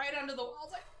 right under the wall. I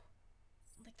was like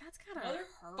that's gotta hurt.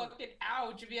 Fucking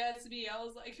ouch, if you ask me. I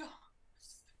was like, oh.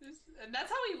 And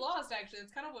that's how he lost, actually.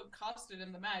 It's kind of what costed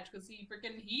him the match, because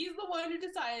he's the one who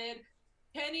decided,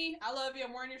 Kenny, I love you,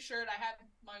 I'm wearing your shirt, I have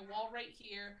my wall right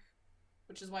here,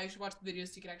 which is why you should watch the videos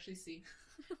so you can actually see.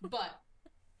 But,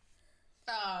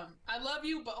 I love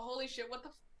you, but holy shit, what the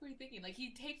fuck were you thinking? Like,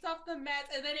 he takes off the mat,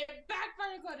 and then it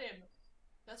backfires on him.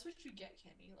 That's what you get,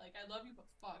 Kenny. Like, I love you, but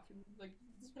fuck. Like,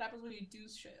 this is what happens when you do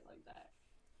shit like that.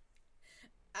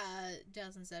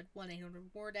 Justin said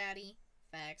 1-800-WAR-DADDY.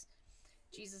 Facts.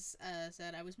 Jesus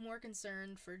said I was more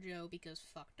concerned for Joe because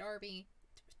fuck Darby.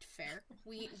 Fair.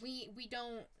 We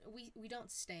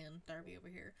don't stand Darby over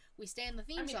here. We stand the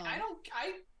theme song. I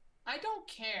don't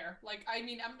care. Like, I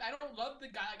mean, I don't love the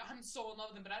guy. Like, I'm so in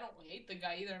love with him, but I don't hate the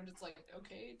guy either. I'm just like,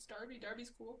 okay, it's Darby. Darby's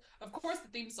cool. Of course, the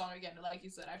theme song again. Like you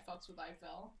said, I fucks with I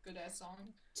Fell. Good ass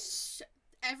song.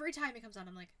 Every time it comes on,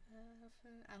 I'm like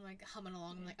humming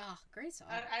along. I'm like, oh, great song.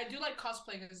 I do like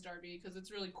cosplaying as Darby because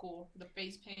it's really cool. The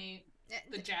face paint,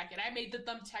 the jacket. I made the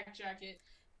thumbtack jacket.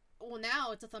 Well,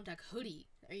 now it's a thumbtack hoodie.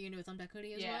 Are you gonna do a thumbtack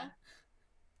hoodie as well?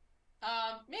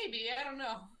 Maybe. I don't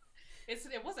know.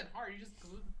 It wasn't hard. You just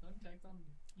glue the thumbtacks on.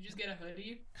 You just get a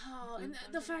hoodie. Oh, and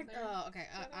the fact. Oh, okay.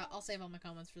 I'll save all my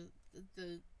comments for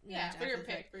the match for your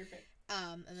pick. For your pick.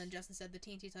 And then Justin said the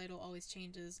TNT title always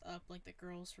changes up like the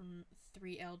girls from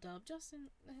 3L Dub. Justin.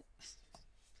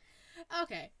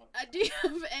 Okay. Do you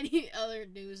have any other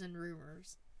news and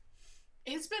rumors?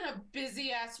 It's been a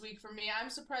busy ass week for me. I'm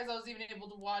surprised I was even able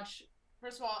to watch.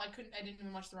 First of all, I didn't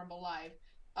even watch the Rumble live.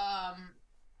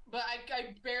 But I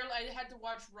had to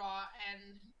watch Raw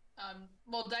and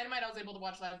Dynamite I was able to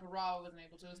watch live, but Raw I wasn't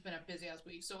able to. It's been a busy ass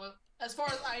week. So as far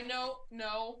as I know,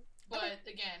 no. But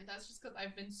again, that's just because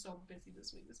I've been so busy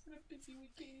this week. It's been a busy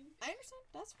weekend. I understand.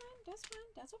 That's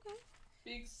fine. That's okay.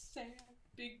 Big sad.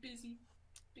 Big busy.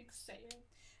 Big sad.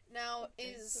 Now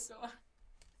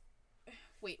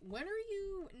Wait, when are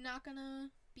you not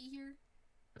gonna be here?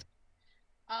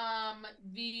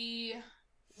 The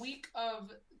week of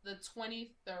the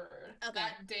 23rd. Okay.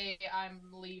 That day I'm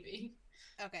leaving.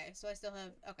 Okay, so I still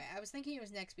have... Okay, I was thinking it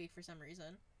was next week for some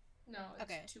reason. No,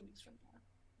 it's 2 weeks from now.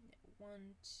 1,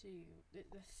 2, 3.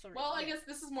 Well, I guess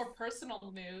this is more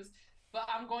personal news, but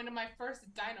I'm going to my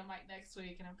first Dynamite next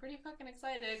week, and I'm pretty fucking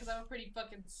excited because I have a pretty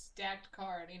fucking stacked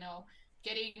card, you know.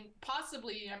 Getting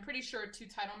possibly, I'm pretty sure, 2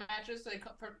 title matches. So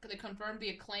they confirmed the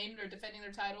Acclaimed are defending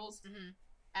their titles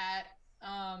at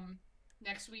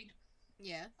next week.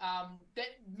 Yeah. That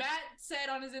Matt said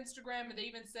on his Instagram, and they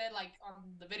even said like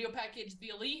on the video package, the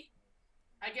Elite.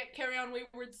 I get Carry On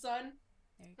Wayward Son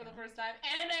for the first time,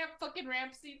 and I have fucking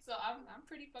Rampsey, so I'm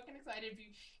pretty fucking excited.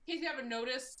 In case you haven't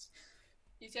noticed,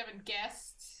 in case you haven't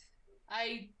guessed,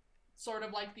 I sort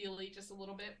of like the Elite just a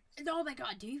little bit. Oh my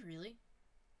god, do you really?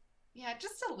 Yeah,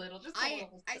 just a little, just a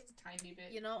tiny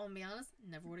bit. You know, I'll be honest,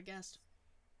 never would have guessed.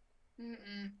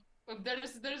 But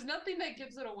there's nothing that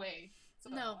gives it away. So,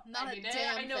 no, not a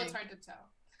damn I know thing. It's hard to tell.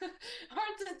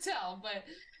 Hard to tell, but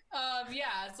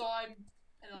yeah. So I'm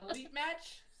an Elite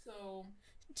match. So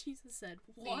Jesus said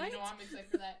what? You know, I'm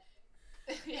excited for that.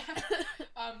 Yeah.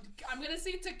 I'm gonna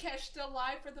see Takeshita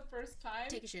live for the first time.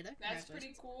 Takeshita. That's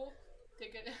pretty cool.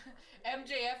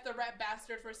 MJF, the rat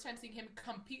bastard, first time seeing him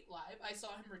compete live. I saw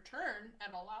him return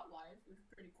at All Out live, which was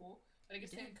pretty cool. But I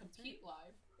guess seeing him compete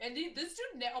live. And this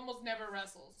dude almost never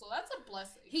wrestles, so that's a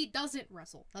blessing. He doesn't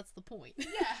wrestle. That's the point.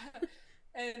 Yeah.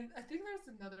 And I think there's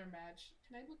another match.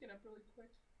 Can I look it up really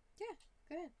quick? Yeah,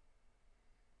 go ahead.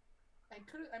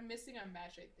 I'm missing a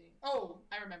match, I think. Oh,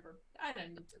 I remember. I don't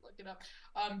need to look it up.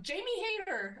 Jamie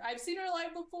Hayter. I've seen her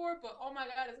live before, but oh my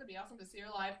god, it's gonna be awesome to see her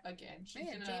live again. She's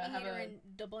gonna Jamie Hayter and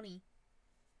Da Bunny.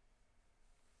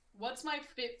 What's my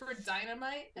fit for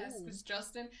Dynamite? Asks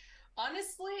Justin.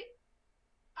 Honestly,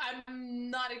 I'm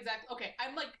not exactly okay.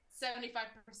 I'm like 75%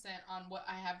 on what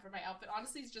I have for my outfit.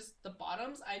 Honestly, it's just the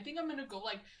bottoms. I think I'm gonna go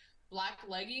like black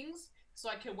leggings, so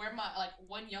I can wear my like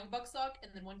one Young Buck sock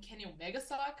and then one Kenny Omega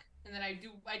sock. And then I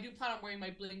do plan on wearing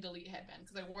my Bling Delete headband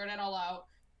because I wore that all out.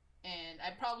 And I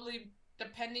probably,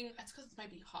 depending, that's because it might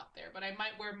be hot there, but I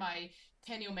might wear my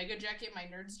Kenny Omega jacket, my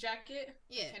Nerds jacket.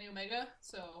 Yeah. Kenny Omega.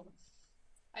 So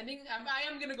I think I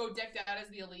am going to go decked out as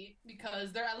the Elite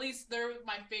because they're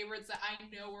my favorites that I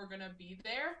know are going to be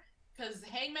there. Because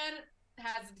Hangman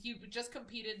he just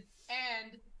competed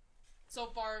and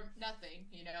so far nothing,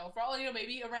 you know. For all you know,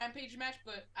 maybe a Rampage match,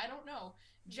 but I don't know.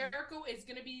 Jericho is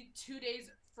going to be 2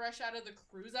 days fresh out of the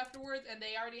cruise afterwards, and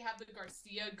they already have the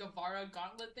Garcia-Guevara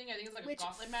gauntlet thing. I think it's like a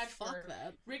gauntlet match for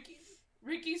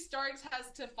Ricky Starks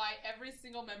has to fight every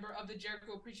single member of the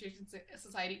Jericho Appreciation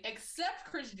Society except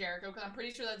Chris Jericho, because I'm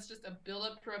pretty sure that's just a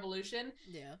build-up to Revolution.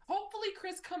 Yeah. Hopefully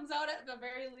Chris comes out at the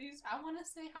very least. I want to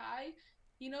say hi.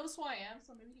 He knows who I am,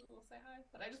 so maybe he will say hi.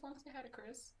 But I just want to say hi to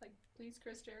Chris. Like, please,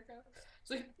 Chris Jericho.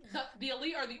 So the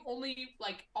Elite are the only,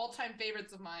 like, all-time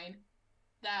favorites of mine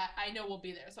that I know will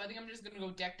be there. So I think I'm just gonna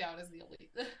go decked out as the Elite,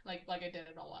 like I did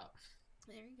it all out.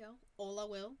 There you go. Hola,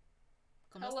 Will.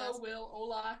 Hello, Will.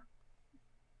 Hola.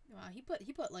 Wow, he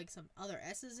put like some other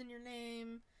S's in your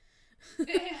name.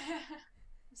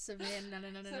 Savannah,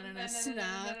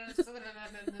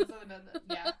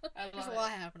 Yeah, there's a lot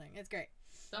happening. It's great.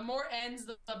 The more N's,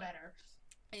 the better.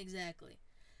 Exactly.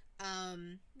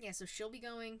 Yeah. So she'll be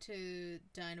going to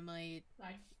Dynamite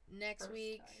next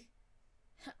week. Time.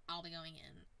 I'll be going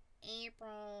in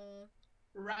April.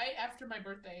 Right after my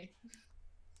birthday.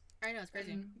 I know, it's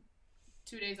crazy.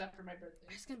 2 days after my birthday.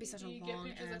 It's gonna be such a long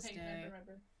ass day.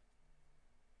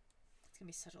 It's gonna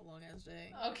be such a long ass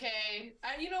day. Okay.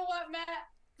 You know what, Matt?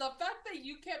 The fact that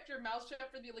you kept your mouth shut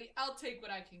for the Elite, I'll take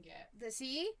what I can get.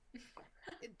 See?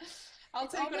 I'll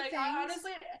take what I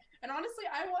honestly,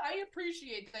 I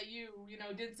appreciate that you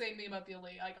know, did say me about the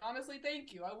Elite. Like, honestly,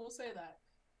 thank you. I will say that.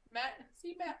 Matt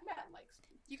likes me.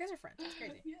 You guys are friends. That's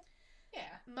crazy.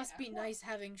 Yeah. Must be nice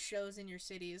having shows in your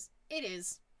cities. It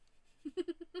is.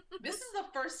 This is the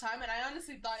first time, and I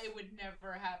honestly thought it would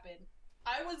never happen.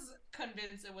 I was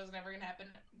convinced it was never gonna happen.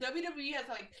 WWE has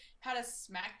had a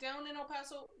SmackDown in El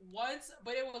Paso once,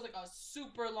 but it was like a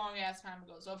super long ass time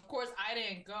ago. So of course I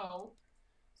didn't go.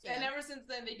 Yeah. And ever since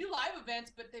then, they do live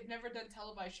events, but they've never done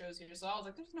televised shows here. So I was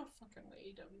like, "There's no fucking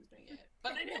way AEW's doing it."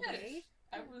 But they did.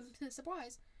 I was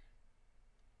surprised.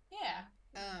 Yeah.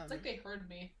 It's like they heard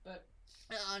me, but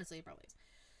honestly, it probably is.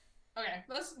 Okay,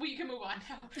 we can move on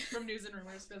now from news and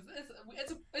rumors because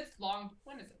it's long.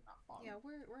 When is it not long? Yeah,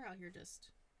 we're out here just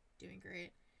doing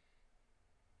great.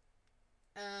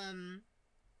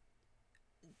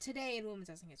 Today in Women's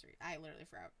Wrestling History, I literally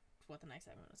forgot what the next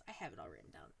segment was. I have it all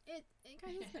written down.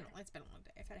 It's been a long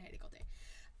day. I've had a headache all day.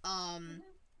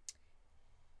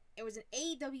 It was an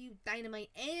AEW Dynamite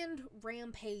and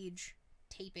Rampage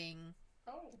taping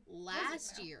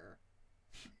last year.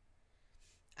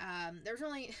 There was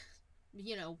only,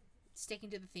 sticking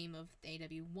to the theme of the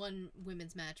AEW, one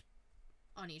women's match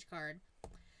on each card.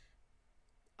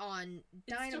 On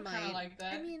Dynamite, it's still kind of like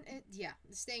that. I mean,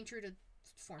 staying true to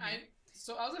format.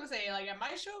 So I was gonna say, at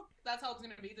my show, that's how it's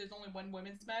gonna be. There's only one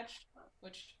women's match,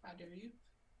 which, how dare you?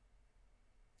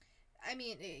 I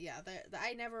mean,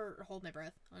 I never hold my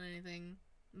breath on anything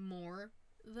more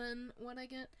than what I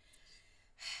get.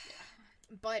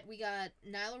 Yeah. But we got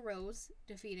Nyla Rose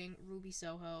defeating Ruby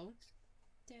Soho.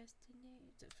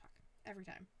 Every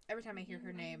time I hear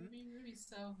her name. Ruby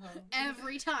Soho.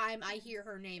 Every time I hear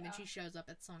her name and she shows up,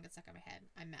 that song gets stuck in my head.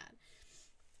 I'm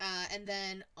And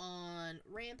then on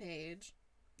Rampage,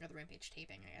 or the Rampage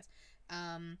taping, I guess,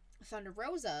 Thunder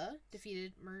Rosa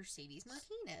defeated Mercedes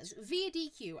Martinez via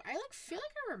DQ. I feel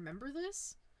like I remember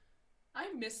this. I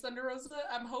miss Thunder Rosa.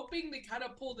 I'm hoping they kind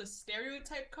of pull the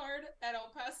stereotype card at El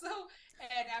Paso,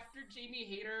 and after Jamie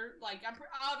Hayter, I'm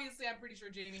pretty sure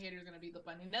Jamie Hayter is gonna be the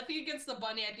bunny. Nothing against the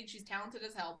bunny. I think she's talented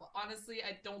as hell. But honestly,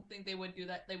 I don't think they would do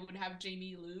that. They would have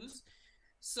Jamie lose.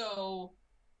 So,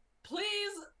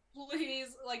 please,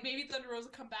 maybe Thunder Rosa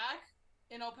come back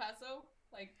in El Paso,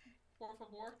 por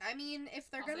favor. I mean,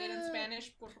 if they're I'll gonna say it in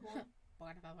Spanish, por favor.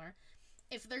 Por favor.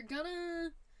 If they're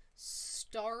gonna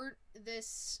start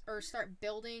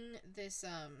building this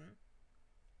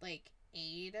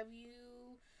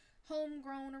AEW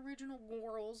homegrown original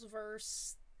girls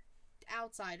versus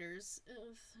outsiders,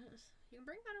 you can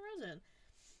bring Thunder Rosa in.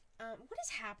 What is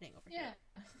happening over here?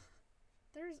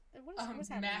 What's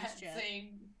happening? Matt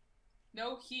saying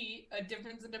no heat, a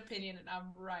difference in opinion, and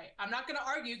I'm right. I'm not gonna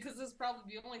argue because this is probably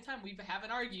the only time we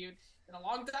haven't argued in a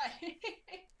long time.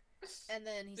 And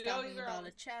then he's talking about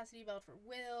a chastity belt for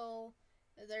Will.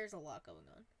 There's a lot going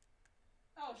on.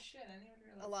 Oh shit, I didn't even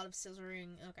realize. A lot of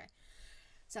scissoring. Okay.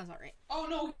 Sounds all right. Oh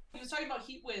no, he was talking about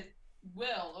heat with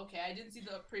Will. Okay, I didn't see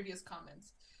the previous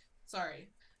comments. Sorry.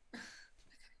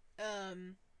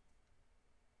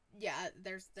 Yeah,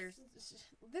 there's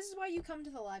this is why you come to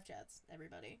the live chats,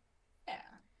 everybody. Yeah,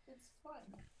 it's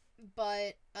fun.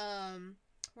 But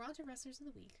we're on to wrestlers of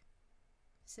the week.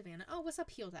 Savannah. Oh, what's up,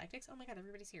 Heel Tactics? Oh my god,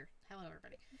 everybody's here. Hello,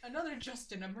 everybody. Another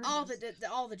Justin emerges. All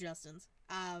the Justins.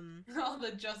 All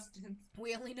the Justins.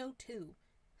 We only know 2.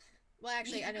 Well,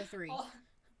 actually, I know 3.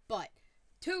 But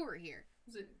 2 are here.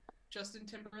 Is it Justin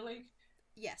Timberlake?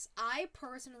 Yes, I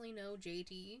personally know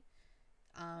JT.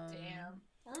 Damn.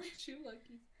 Aren't you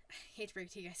lucky? I hate to break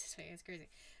it to you guys this way. It's crazy.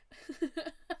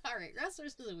 Alright,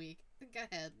 wrestlers of the week. Go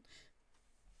ahead.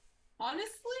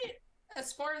 Honestly,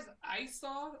 as far as I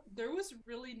saw, there was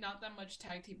really not that much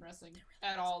tag team wrestling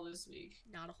at all this week.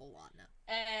 Not a whole lot, no.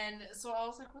 And so I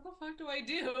was like, what the fuck do I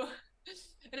do?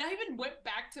 And I even went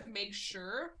back to make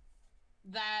sure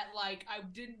that, I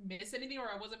didn't miss anything or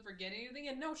I wasn't forgetting anything.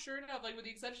 And no, sure enough, with the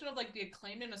exception of, the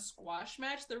Acclaimed in a squash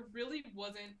match, there really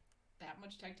wasn't that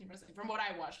much tag team wrestling from what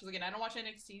I watched. Because, again, I don't watch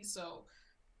NXT, so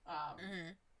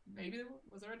maybe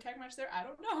was there a tag match there? I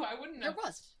don't know. I wouldn't know. There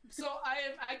was. So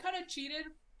I kind of cheated.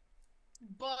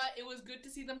 But it was good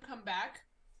to see them come back.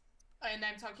 And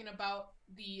I'm talking about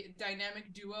the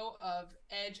dynamic duo of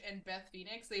Edge and Beth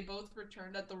Phoenix. They both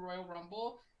returned at the Royal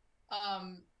Rumble.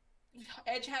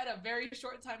 Edge had a very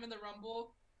short time in the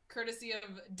Rumble, courtesy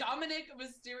of Dominic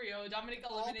Mysterio. Dominic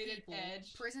eliminated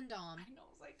Edge. Prison Dom. I know,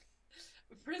 it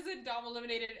was Prison Dom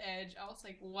eliminated Edge. I was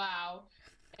like, wow.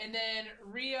 And then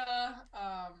Rhea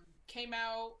came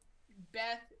out.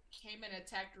 Beth came and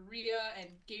attacked Rhea and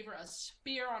gave her a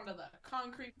spear onto the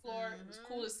concrete floor. Mm-hmm. It was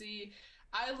cool to see.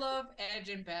 I love Edge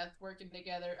and Beth working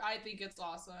together. I think it's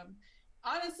awesome.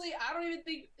 Honestly, I don't even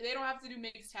think they don't have to do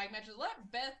mixed tag matches.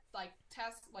 Let Beth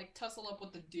tussle up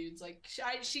with the dudes.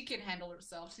 She can handle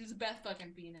herself. She's Beth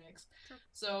fucking Phoenix. Sure.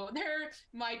 So they're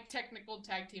my technical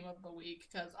tag team of the week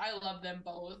because I love them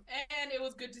both, and it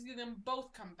was good to see them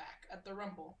both come back at the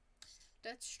Rumble.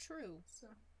 That's true.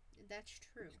 That's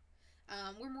true.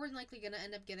 We're more than likely gonna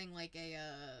end up getting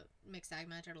a mixed tag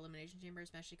match at Elimination Chamber,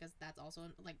 especially because that's also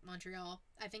in Montreal.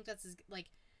 I think that's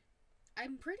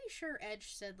I'm pretty sure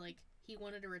Edge said he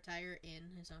wanted to retire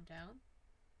in his hometown,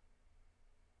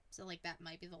 so that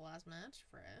might be the last match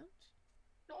for Edge.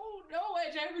 No,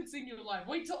 Edge, I haven't seen you live.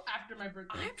 Wait till after my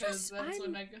birthday. I'm just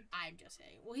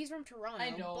saying. Well, he's from Toronto.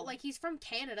 I know, but he's from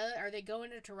Canada. Are they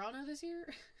going to Toronto this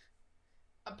year?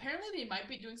 Apparently, they might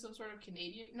be doing some sort of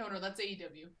Canadian. No, that's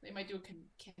AEW. They might do a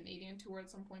Canadian tour at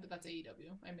some point, but that's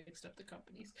AEW. I mixed up the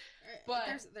companies.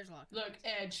 But there's a lot. Look,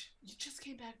 Edge, you just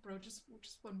came back, bro. Just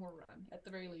one more run at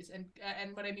the very least. And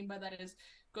what I mean by that is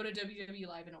go to WWE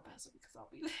Live in El Paso because I'll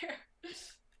be there.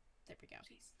 There we go.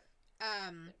 Jeez.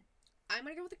 I'm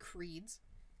gonna go with the Creeds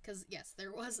because yes,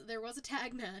 there was a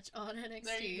tag match on NXT.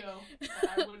 There you go.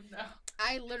 I wouldn't know.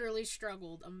 I literally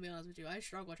struggled. I'm gonna be honest with you. I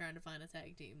struggled trying to find a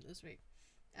tag team this week.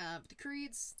 The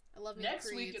Creeds, I love me.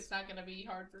 Next week it's not gonna be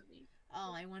hard for me.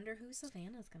 Oh, I wonder who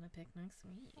Savannah's gonna pick next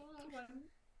week.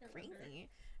 Crazy.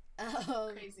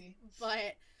 Crazy.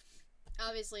 But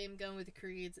obviously I'm going with the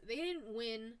Creeds. They didn't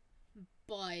win,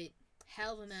 but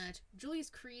hell of a match. Julius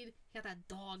Creed got that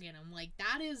dog in him.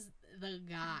 That is the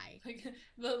guy.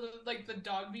 The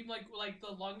dog beam, like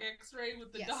the lung X-ray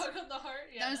with the dog on the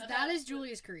heart. Yeah, that is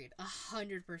Julius Creed,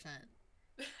 100%.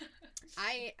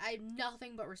 I have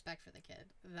nothing but respect for the kid.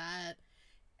 That,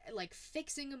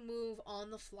 fixing a move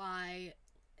on the fly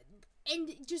and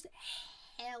just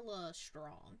hella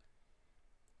strong.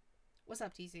 What's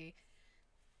up, TC?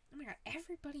 Oh my god,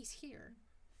 everybody's here.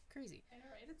 Crazy.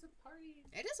 Alright, it's a party.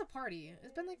 It is a party.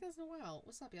 It's been like this in a while.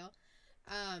 What's up, y'all?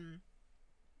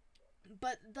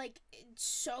 But, like, it's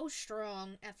so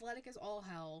strong. Athletic as all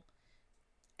hell.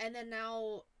 And then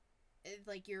now,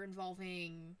 like, you're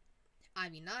involving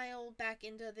Ivy Nile back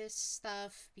into this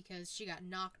stuff because she got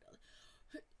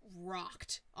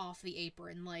rocked off the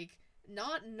apron. Like,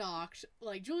 not knocked.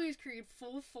 Like, Julius Creed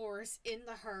full force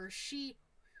into her.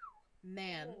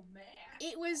 Man. Oh, man.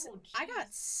 It was... I got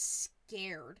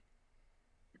scared.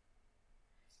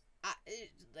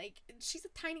 She's a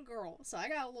tiny girl, so I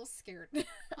got a little scared.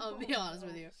 I'll be honest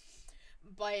with you.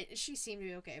 But she seemed to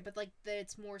be okay. But, like,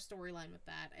 it's more storyline with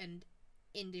that. And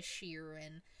into Sheer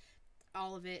and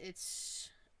all of it. It's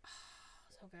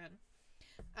so good.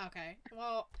 Okay.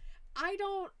 Well,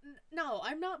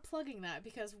 I'm not plugging that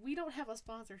because we don't have a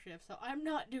sponsorship, so I'm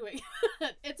not doing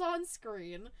it. It's on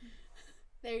screen.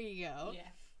 There you go. Yeah.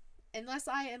 Unless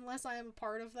I am a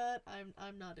part of that,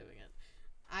 I'm not doing it.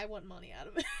 I want money out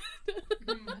of it.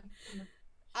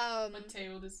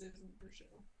 Mateo, this isn't for show.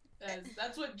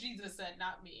 That's what Jesus said,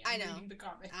 not me. I know. Reading the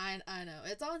comment. I know.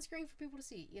 It's on screen for people to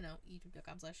see. You know,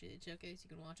 youtube.com/showcase. You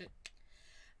can watch it.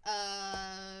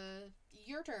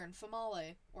 Your turn.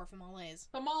 Famale or Famales.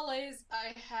 Famales.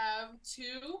 I have 2,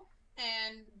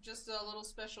 and just a little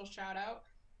special shout out.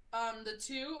 The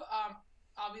 2.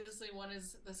 Obviously one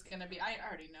is this gonna be. I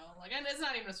already know. Like, and it's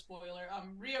not even a spoiler.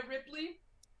 Rhea Ripley.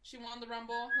 She won the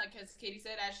Rumble, like as Katie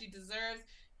said, as she deserves.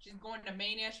 She's going to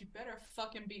Mania. She better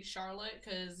fucking beat Charlotte,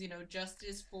 because, you know,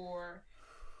 justice for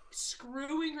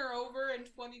screwing her over in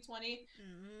 2020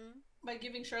 by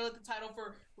giving Charlotte the title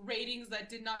for ratings that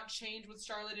did not change with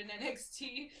Charlotte in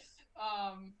NXT.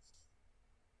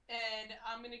 And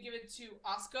I'm going to give it to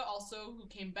Asuka, also, who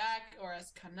came back, or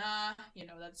as Kana, you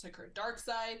know, that's like her dark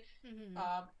side.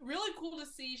 Really cool to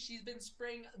see she's been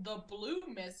spraying the blue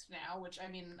mist now, which, I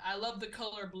mean, I love the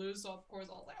color blue, so of course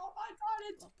I was like, oh my god,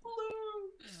 it's blue!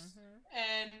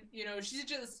 And, you know, she's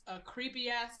just a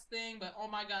creepy-ass thing, but oh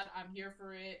my god, I'm here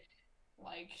for it.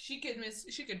 Like, she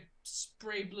could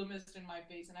spray blue mist in my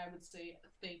face, and I would say,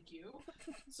 thank you.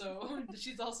 So,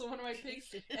 she's also one of my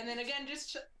picks. And then again,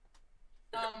 just...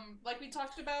 like we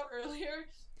talked about earlier,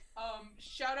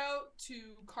 shout out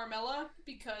to Carmella,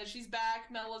 because she's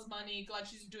back, Mella's money, glad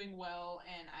she's doing well,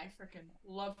 and I freaking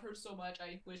love her so much.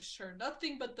 I wish her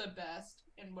nothing but the best,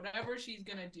 and whatever she's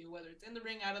gonna do, whether it's in the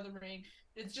ring, out of the ring,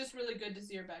 it's just really good to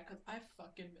see her back, because I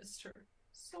fucking missed her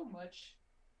so much.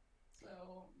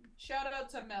 So, shout out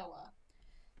to Mella.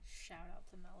 Shout out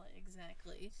to Mella,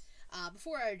 exactly.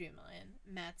 Before I do mine,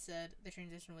 Matt said the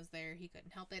transition was there, he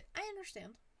couldn't help it. I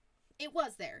understand. It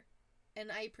was there,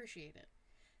 and I appreciate it.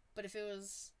 But if it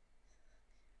was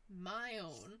my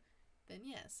own, then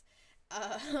yes.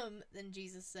 Then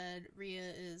Jesus said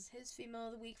Rhea is his female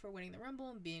of the week for winning the Rumble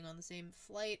and being on the same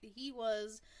flight he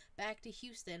was back to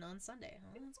Houston on Sunday.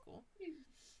 Oh, that's cool.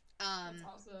 That's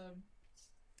awesome.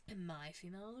 And my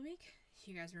female of the week?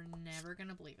 You guys are never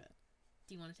gonna believe it.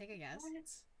 Do you want to take a guess?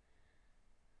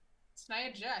 It's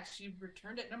Nia Jax. She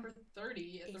returned at number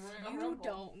 30 at the Royal Rumble. You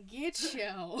don't get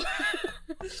show.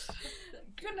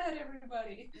 Good night,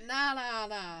 everybody. Nah.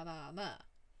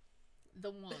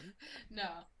 The one.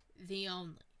 No. The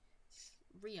only.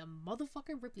 Rhea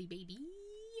motherfucking Ripley, baby.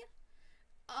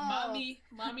 Mommy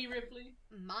Ripley.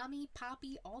 Mommy,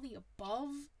 Poppy, all the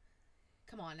above.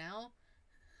 Come on now.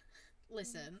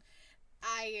 Listen,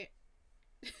 I...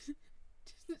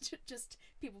 just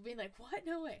people being like, what?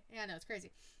 No way. Yeah, no, it's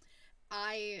crazy.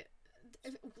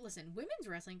 Listen, women's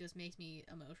wrestling just makes me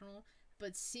emotional,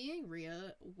 but seeing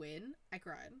Rhea win, I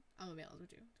cried. I'm gonna be honest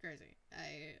with you. It's crazy.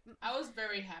 I was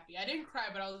very happy. I didn't cry,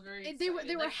 but I was very excited.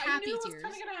 They were happy tears. I knew it was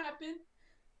kind of gonna happen.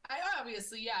 I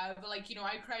obviously, yeah, but like, you know,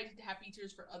 I cried happy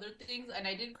tears for other things, and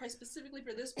I didn't cry specifically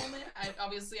for this moment. I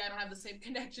don't have the same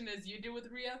connection as you do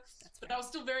with Rhea, but I was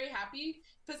still very happy,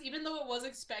 because even though it was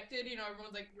expected, you know,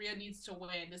 everyone's like, Rhea needs to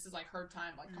win. This is like her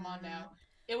time. Like, come on now.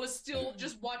 It was still,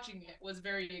 just watching it was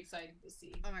very exciting to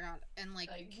see. Oh my god. And like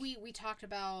we talked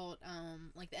about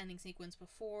like the ending sequence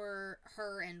before,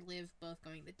 her and Liv both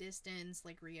going the distance,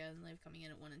 like Rhea and Liv coming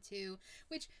in at 1 and 2,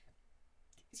 which,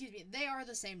 excuse me, they are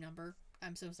the same number.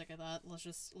 I'm so sick of that. Let's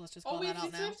just call that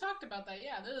out now. We've talked about that.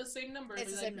 Yeah, they're the same number.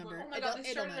 It's the same number. Oh my god,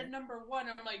 they started at number 1.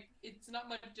 I'm like, it's not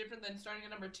much different than starting at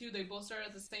number 2. They both started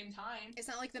at the same time. It's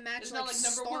not like the match like number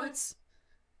starts. 1.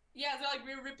 Yeah, it's not like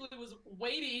Rhea Ripley was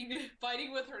waiting,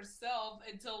 fighting with herself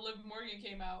until Liv Morgan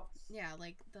came out. Yeah,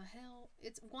 like, the hell?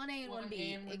 It's 1A and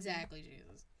 1B. Exactly,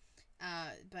 Jesus.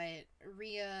 But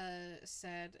Rhea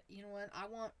said, you know what? I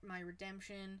want my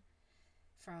redemption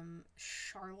from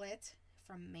Charlotte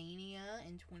from Mania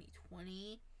in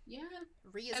 2020. Yeah.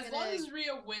 Rhea's as long as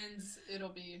Rhea wins, it'll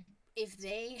be. If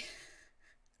they,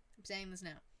 I'm saying this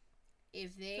now,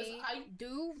 if they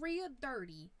do Rhea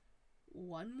dirty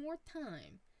one more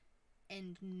time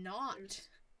and not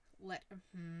let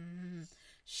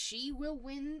she will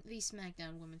win the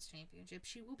SmackDown Women's Championship.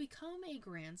 She will become a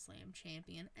Grand Slam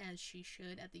champion, as she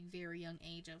should, at the very young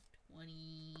age of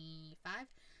 25,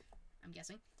 I'm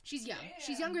guessing. She's young. Damn.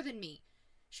 She's younger than me.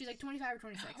 She's like 25 or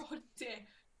 26. Oh, damn.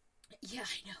 Yeah,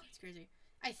 I know. It's crazy.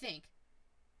 I think.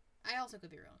 I also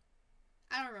could be wrong.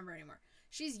 I don't remember anymore.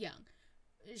 She's young.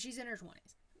 She's in her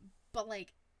 20s. But,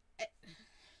 like,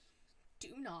 do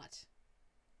not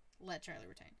let Charlie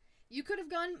retain. You could have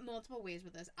gone multiple ways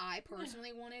with this. I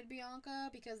personally wanted Bianca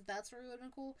because that's really would have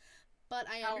been cool. But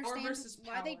I understand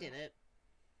why they did it.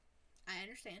 I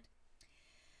understand.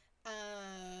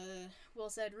 Will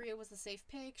said Rhea was the safe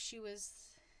pick. She was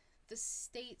the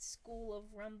State School of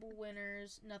Rumble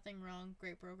winners. Nothing wrong.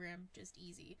 Great program. Just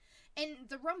easy. And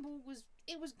the Rumble was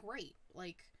great.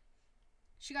 Like,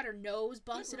 she got her nose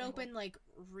busted open, like,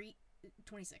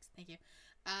 26. Thank you.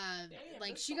 Damn,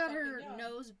 like, she got her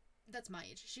nose... That's my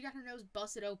age. She got her nose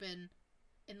busted open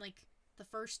in, like, the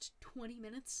first 20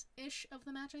 minutes-ish of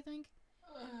the match, I think.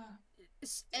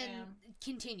 And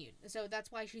continued. So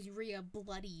that's why she's Rhea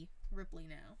Bloody Ripley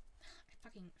now.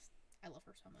 I love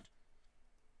her so much.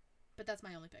 But that's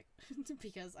my only pick.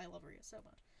 Because I love Rhea so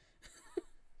much.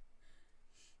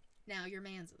 Now, your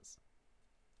Manses.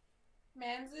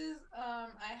 Manses,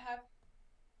 I have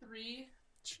 3.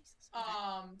 Jesus.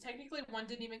 Okay. Technically one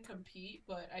didn't even compete,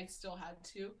 but I still had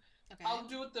to. Okay. I'll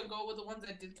go with the ones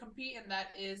that did compete, and that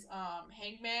is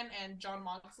Hangman and Jon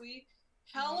Moxley.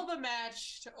 Hell of a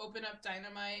match to open up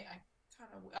Dynamite.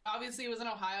 Obviously it was in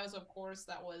Ohio, so of course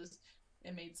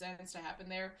it made sense to happen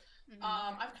there.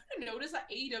 I've kind of noticed that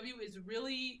AEW is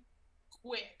really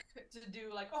quick to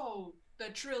do, like, the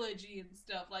trilogy and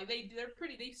stuff. Like, they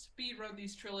speed run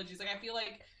these trilogies. Like, I feel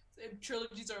like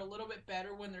trilogies are a little bit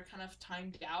better when they're kind of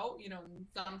timed out. You know,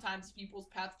 sometimes people's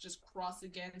paths just cross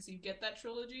again, so you get that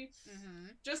trilogy.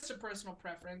 Just a personal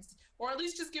preference, or at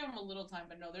least just give them a little time.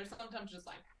 But no, there's sometimes just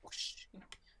like whoosh,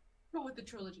 go with the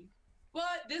trilogy.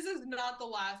 But this is not the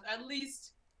last. At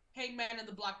least Hangman and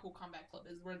the Blackpool Combat Club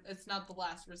it's not the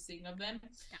last we're seeing of them.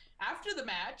 Yeah. After the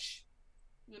match,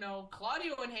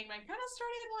 Claudio and Hangman kind of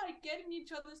started like getting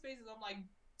each other's faces. I'm like,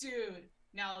 dude.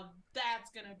 Now that's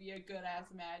gonna be a good ass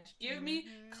match. Give me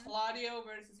Claudio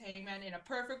versus Hangman in a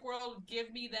perfect world.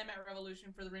 Give me them at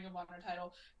Revolution for the Ring of Honor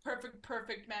title.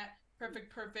 Perfect match.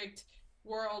 Perfect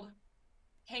world.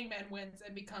 Hangman wins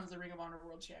and becomes the Ring of Honor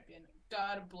World Champion.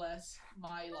 God bless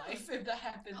my life if that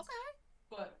happens. Okay.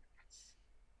 But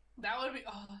that would be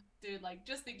dude, like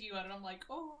just thinking about it, I'm like,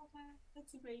 oh man,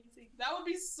 that's amazing. That would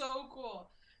be so cool.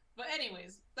 But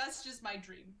anyways, that's just my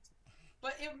dream.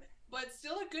 But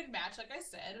still a good match, like I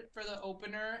said, for the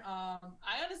opener. I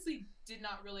honestly did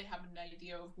not really have an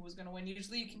idea of who was going to win.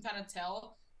 Usually you can kind of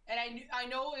tell. And I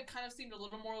know it kind of seemed a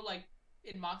little more like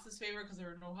in Mox's favor because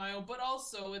they're in Ohio, but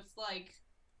also it's like,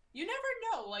 you never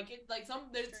know.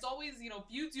 There's always,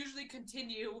 feuds usually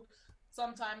continue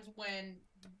sometimes when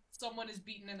someone is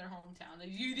beaten in their hometown. They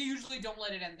usually don't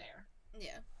let it end there.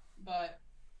 Yeah. But,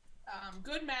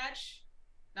 good match.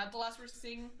 Not the last we're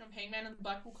seeing from Hangman and the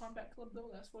Blackpool Combat Club, though.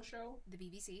 That's for show. The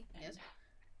BBC, yes.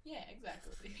 Yeah,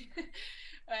 exactly.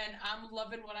 And I'm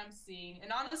loving what I'm seeing.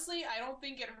 And honestly, I don't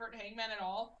think it hurt Hangman at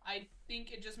all. I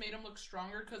think it just made him look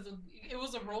stronger because it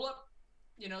was a roll-up,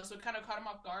 so it kind of caught him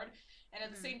off guard. And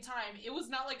at the same time, it was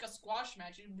not like a squash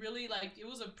match. It really, it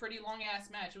was a pretty long-ass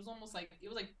match. It was almost I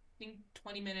think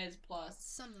 20 minutes plus.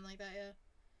 Something like that, yeah.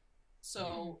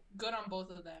 So, good on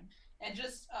both of them. And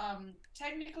just,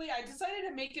 technically, I decided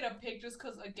to make it a pick just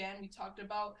because, again, we talked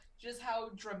about just how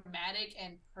dramatic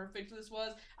and perfect this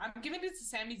was. I'm giving it to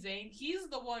Sami Zayn. He's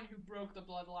the one who broke the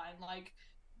bloodline. Like,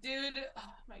 dude,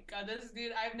 oh my god,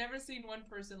 dude, I've never seen one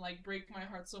person, break my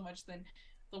heart so much than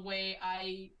the way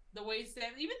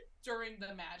Sam, even during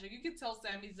the match, you could tell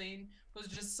Sami Zayn was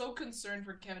just so concerned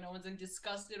for Kevin Owens and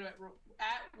disgusted at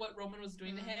what Roman was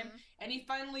doing to him. And he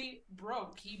finally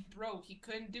broke. He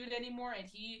couldn't do it anymore, and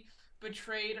he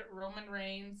betrayed Roman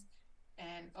Reigns,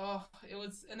 and it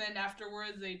was. And then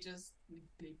afterwards, they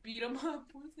beat him up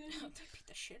with it. They beat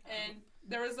the shit out of him. And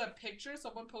there was a picture.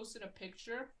 Someone posted a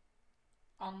picture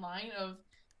online of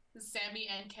Sammy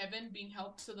and Kevin being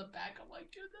helped to the back. I'm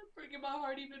like, dude, that's breaking my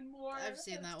heart even more. I've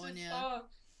seen that one, yeah.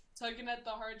 Tugging at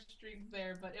the heartstrings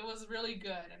there, but it was really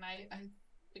good. And I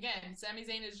again, Sami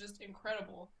Zayn is just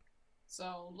incredible.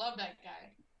 So love that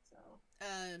guy. So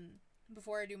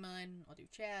before I do mine, I'll do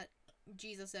chat.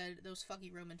 Jesus said those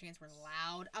fucking Roman chants were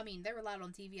loud. I mean, they were loud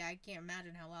on TV. I can't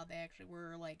imagine how loud they actually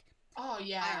were, like, oh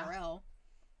yeah, IRL.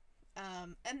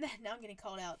 And then now I'm getting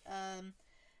called out.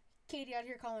 Katie out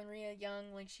here calling Rhea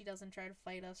young, like she doesn't try to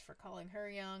fight us for calling her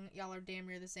young. Y'all are damn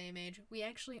near the same age. We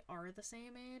actually are the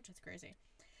same age. It's crazy.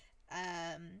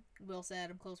 Will said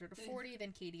I'm closer to 40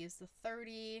 than Katie is to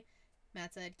 30.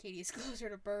 Matt said Katie is closer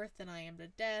to birth than I am to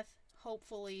death.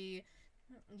 Hopefully,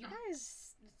 you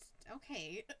guys.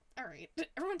 Okay, all right.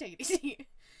 Everyone take it easy.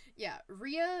 Yeah,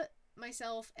 Rhea,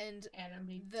 myself, and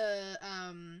the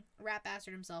rat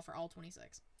bastard himself are all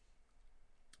 26.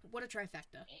 What a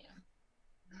trifecta. Damn.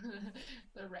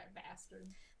 The rat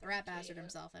bastard. The rat bastard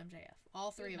himself, MJF.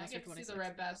 All three of us are 26. I get to see the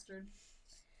rat bastard.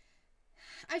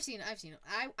 I've seen him.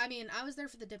 I mean, I was there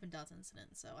for the Dippin' Dots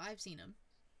incident, so I've seen him.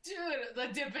 Dude, the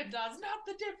Dippin' Dots, not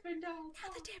the Dippin' Dots.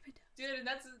 Not the Dippin' Dots. Dude, and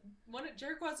that's one.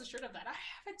 Jericho has a shirt of that. I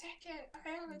have a ticket.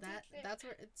 That's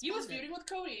where it's. He was feuding with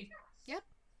Cody. Yep.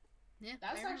 Yeah.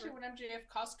 That's actually when MJF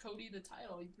cost Cody the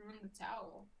title. He threw him the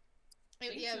towel.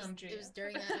 It was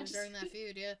during that. It was during that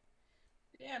feud. Yeah.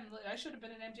 Yeah, I should have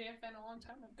been an MJF fan a long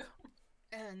time ago.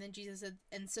 And then Jesus said,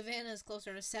 and Savannah is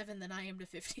closer to 7 than I am to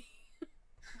 50.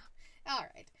 All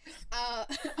right. I'm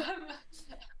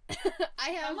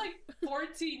like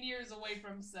 14 years away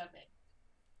from 7.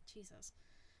 Jesus.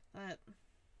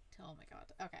 Oh my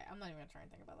god. Okay, I'm not even gonna try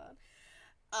and think about that.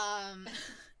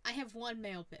 I have one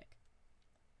male pick.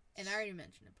 And I already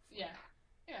mentioned it before.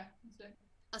 Yeah.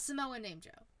 A Samoan named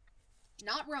Joe.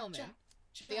 Not Roman.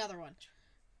 Joe. The other one.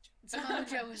 Samoa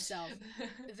Joe himself.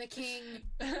 The king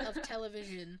of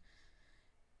television.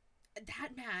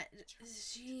 That Matt.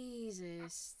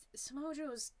 Jesus. Samoa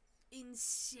Joe is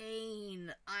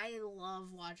insane. I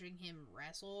love watching him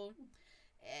wrestle.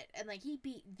 And like, he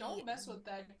beat the... Don't mess with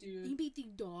that dude. He beat the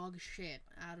dog shit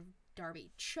out of Darby.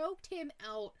 Choked him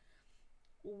out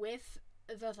with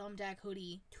the thumbtack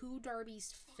hoodie to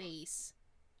Darby's face.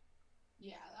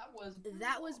 Yeah, that was brutal.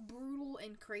 That was brutal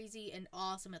and crazy and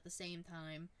awesome at the same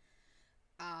time.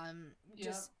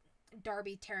 Just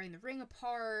Darby tearing the ring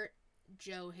apart,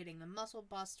 Joe hitting the muscle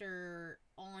buster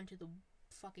onto the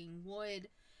fucking wood.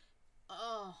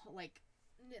 Oh, like,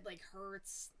 it like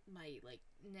hurts my like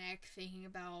neck thinking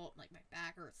about, like, my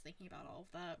back hurts thinking about all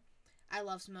of that. I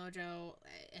love Samoa Joe,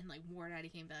 and like War Daddy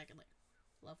came back, and like,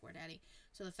 love War Daddy.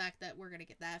 So the fact that we're gonna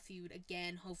get that feud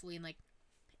again, hopefully in like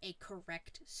a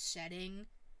correct setting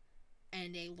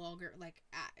and a longer, like,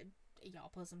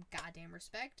 y'all put some goddamn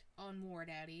respect on War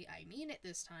Daddy. I mean it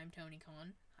this time, Tony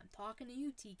Khan. I'm talking to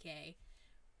you, TK.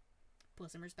 Put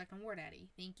some respect on War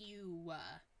Daddy. Thank you.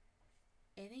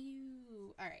 Thank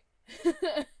you. Alright.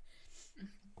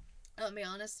 I'll be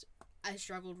honest, I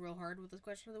struggled real hard with this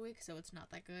question of the week, so it's not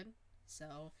that good.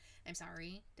 So, I'm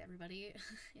sorry to everybody.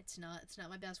 It's not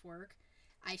my best work.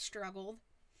 I struggled.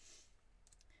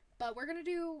 But we're gonna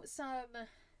do some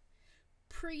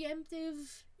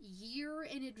preemptive year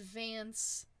in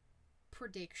advance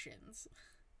predictions.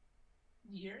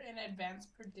 Year in advance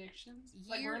predictions?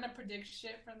 Like, we're gonna predict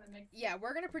shit from the next year? Yeah,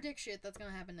 we're gonna predict shit that's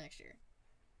gonna happen next year.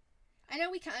 I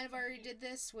know we kind of already did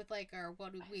this with, like, our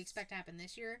what we expect to happen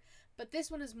this year, but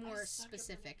this one is more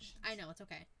specific. I know, it's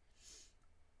okay.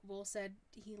 Will said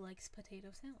he likes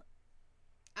potato salad.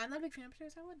 I'm not a big fan of potato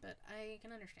salad, but I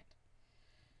can understand.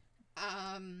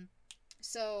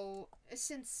 So,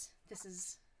 since this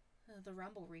is the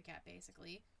Rumble recap,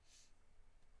 basically,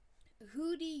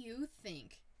 who do you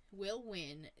think will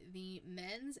win the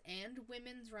men's and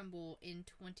women's Rumble in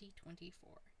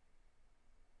 2024?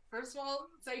 First of all,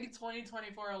 saying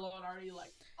 2024 alone already,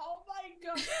 like, oh my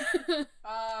god!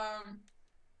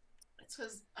 It's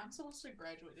because I'm supposed to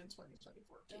graduate in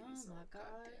 2024. Katie, oh my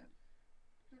god.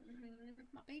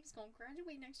 My baby's gonna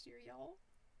graduate next year, y'all.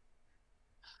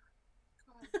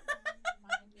 God,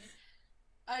 remind me.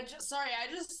 I just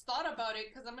thought about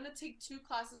it because I'm gonna take 2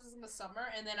 classes in the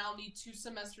summer and then I'll need 2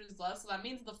 semesters left. So that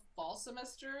means the fall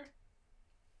semester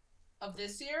of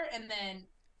this year and then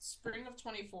spring of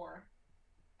 24.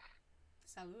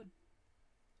 Salud.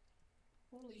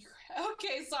 Holy crap.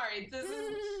 Okay, sorry.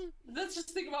 Let's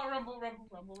just think about Rumble.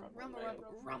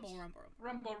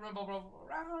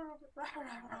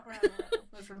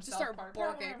 That's from just South start Park.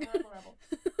 Barking.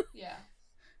 Yeah.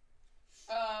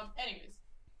 Anyways,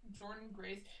 Jordan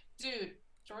Grace. Dude,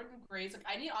 Jordan Grace. Like,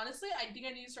 I think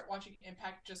I need to start watching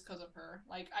Impact just because of her.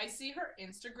 Like, I see her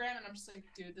Instagram and I'm just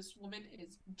like, dude, this woman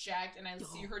is jacked. And I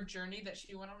see her journey that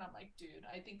she went on. I'm like, dude,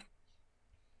 I think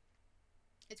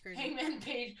it's crazy. Hangman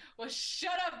Page was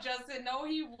shut up, Justin. No,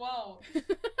 he won't.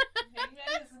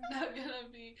 Hangman is not gonna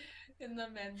be in the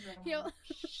men's room.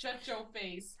 Shut your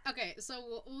face. Okay,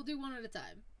 so we'll do one at a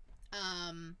time.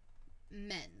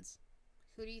 Men's.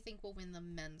 Who do you think will win the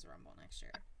men's Rumble next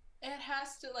year? It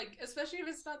has to, like, especially if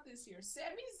it's not this year.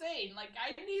 Sami Zayn. Like,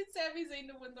 I need Sami Zayn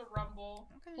to win the Rumble.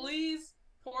 Okay. Please,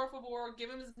 por favor, give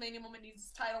him his Mania moment. Needs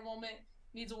his title moment.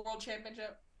 Needs a world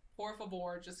championship. Por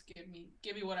favor, just give me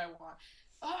what I want.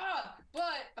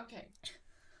 But okay.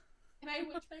 Can I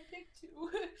pick two?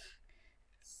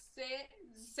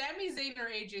 Sami Zayn or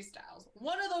AJ Styles.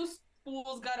 One of those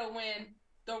fools gotta win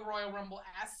the Royal Rumble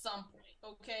at some point.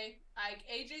 Okay, like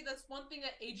AJ, that's one thing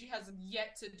that AJ has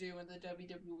yet to do in the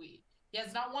WWE. He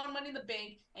has not won Money in the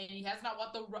Bank, and he has not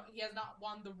won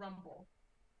the Rumble.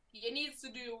 He needs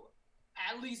to do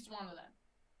at least one of them,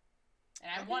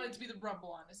 and I want it to be the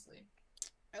Rumble, honestly.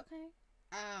 Okay.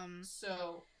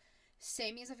 So,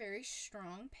 Sami is a very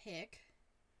strong pick.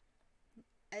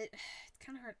 It's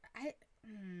kind of hard.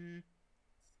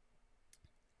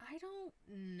 I don't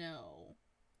know.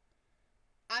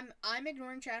 I'm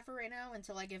ignoring chat for right now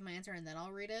until I give my answer and then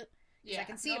I'll read it. Yeah, I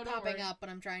can see it popping up, but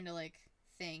I'm trying to like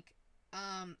think.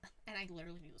 And I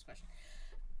literally knew this question.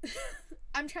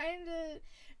 I'm trying to.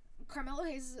 Carmelo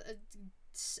Hayes.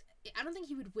 I don't think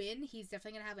he would win. He's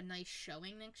definitely gonna have a nice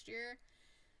showing next year.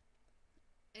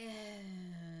 I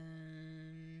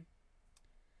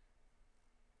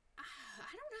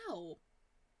don't know.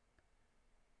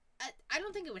 I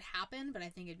don't think it would happen, but I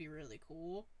think it'd be really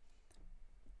cool.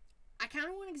 I kind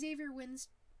of want Xavier Woods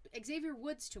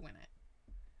to win it.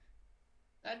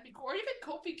 That'd be cool. Or even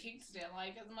Kofi Kingston,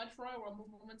 like, as much Royal Rumble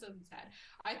moments as he's had.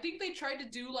 I think they tried to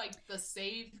do, like, the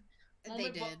save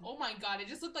moment, they did. But, oh my god, it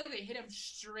just looked like they hit him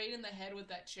straight in the head with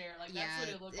that chair. Like, that's what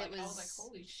it looked like. I was like,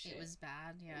 holy shit. It was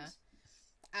bad, yeah.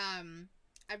 I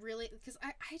really, because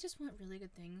I just want really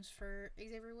good things for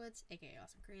Xavier Woods, aka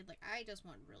Awesome Creed. Like, I just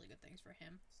want really good things for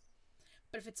him.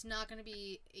 But if it's not going to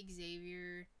be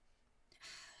Xavier,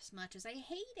 as much as I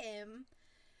hate him,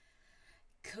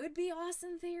 could be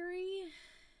Austin Theory.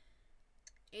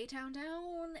 A-Town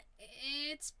Down,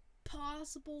 it's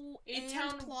possible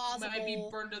A-Town and plausible. Might be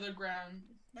burned to the ground.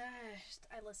 I'm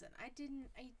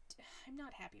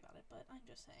not happy about it, but I'm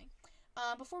just saying.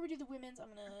 Before we do the women's, I'm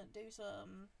gonna do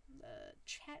some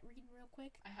chat reading real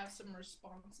quick. I have some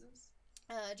responses.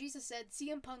 Jesus said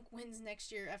CM Punk wins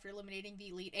next year after eliminating the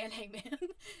Elite and Hangman.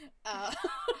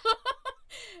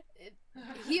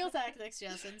 Heel Tactics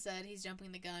Justin said he's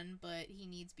jumping the gun, but he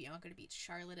needs Bianca to beat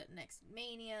Charlotte at next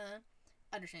Mania.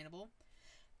 Understandable.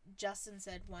 Justin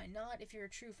said, why not? If you're a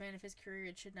true fan of his career,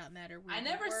 it should not matter where I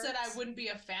never said I wouldn't be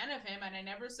a fan of him, and I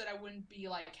never said I wouldn't be,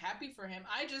 like, happy for him.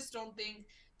 I just don't think...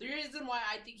 The reason why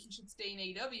I think he should stay in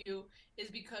AEW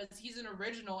is because he's an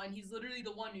original, and he's literally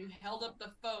the one who held up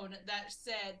the phone that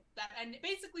said that, and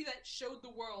basically that showed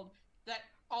the world that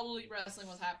All Elite Wrestling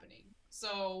was happening.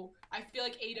 So I feel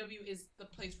like AEW is the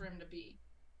place for him to be.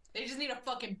 They just need to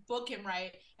fucking book him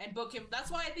right and book him. That's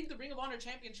why I think the Ring of Honor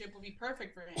Championship would be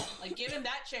perfect for him. Like, give him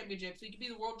that championship so he could be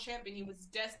the world champion he was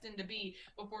destined to be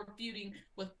before feuding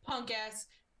with punk-ass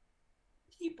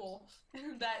people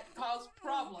that cause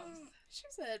problems. She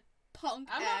said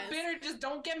punk-ass I'm not bitter, just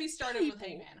don't get me started with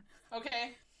Hangman,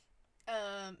 okay?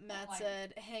 Matt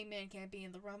said Hangman can't be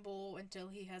in the Rumble until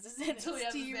he has his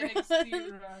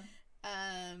NXT run.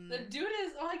 The dude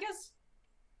is, I guess...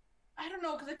 I don't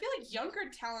know, because I feel like younger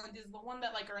talent is the one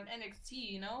that, like, are in NXT,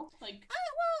 you know? Like...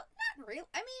 well, not real.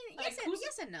 I mean, like,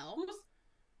 yes and no.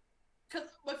 Because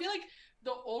I feel like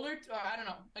the older... I don't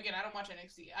know. Again, I don't watch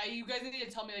NXT. You guys need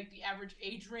to tell me, like, the average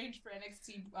age range for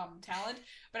NXT talent.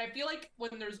 But I feel like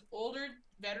when there's older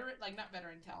veteran... Like, not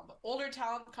veteran talent, but older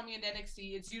talent coming into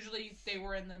NXT, it's usually they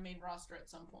were in the main roster at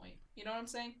some point. You know what I'm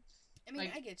saying? I mean,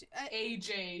 like, I get you.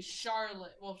 AJ,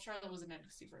 Charlotte... Well, Charlotte was in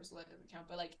NXT first, so that doesn't count.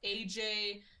 But, like,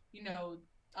 AJ... You know,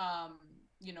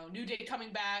 New Day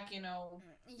coming back, you know.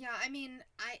 Yeah, I mean,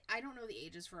 I don't know the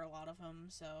ages for a lot of them,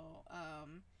 so,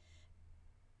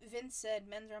 Vince said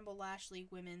men's Rumble Lashley,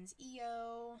 women's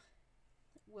EO.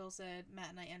 Will said Matt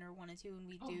and I enter 1 and 2, and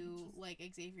we do like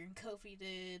Xavier and Kofi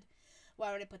did.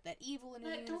 Why would I put that evil in the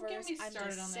universe? Don't get me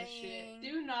started on that shit.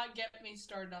 Do not get me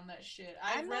started on that shit.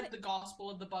 I've read the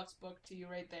Gospel of the Bucks book to you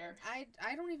right there. I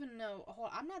don't even know.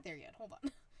 I'm not there yet. Hold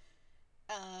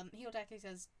on. Heel Tactics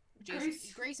says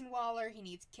Grayson Waller, he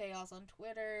needs chaos on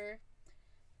Twitter.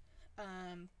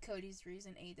 Cody's the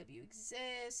reason AEW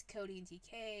exists. Cody and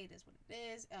TK, it is what it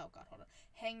is. Oh god, hold on.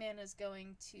 Hangman is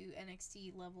going to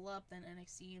NXT level up, then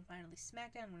NXT and finally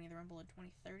SmackDown, winning the Rumble in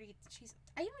 2030. Jeez,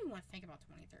 I don't even want to think about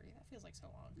 2030. That feels like so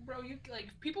long. Bro, you like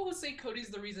people who say Cody's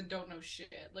the reason don't know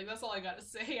shit. Like that's all I gotta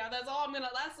say. Yeah, that's the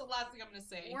last thing I'm gonna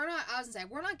say. We're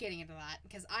not getting into that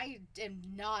because I am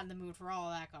not in the mood for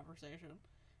all of that conversation.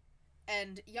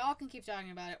 And y'all can keep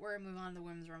talking about it. We're gonna move on to the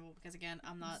Women's Rumble because, again,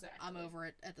 I'm Exactly. over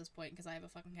it at this point because I have a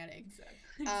fucking headache.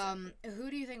 Exactly. Who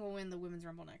do you think will win the Women's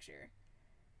Rumble next year?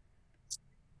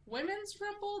 Women's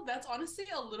Rumble, that's honestly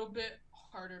a little bit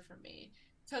harder for me.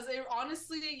 Because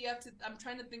honestly, I'm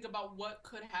trying to think about what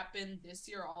could happen this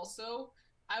year also.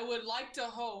 I would like to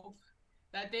hope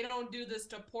that they don't do this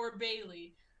to poor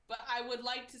Bayley, but I would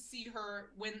like to see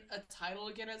her win a title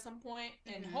again at some point,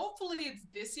 and hopefully it's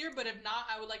this year. But if not,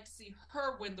 I would like to see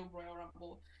her win the Royal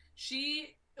Rumble.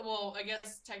 Well, I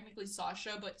guess technically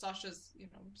Sasha, but Sasha's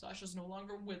no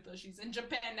longer with us. She's in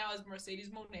Japan now as Mercedes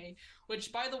Moné,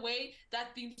 which, by the way,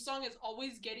 that theme song is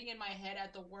always getting in my head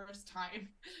at the worst time.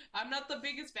 I'm not the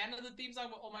biggest fan of the theme song,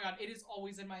 but oh my god, it is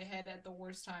always in my head at the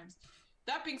worst times.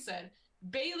 That being said,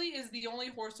 Bayley is the only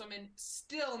horsewoman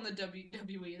still in the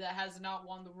WWE that has not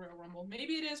won the Royal Rumble.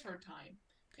 Maybe it is her time,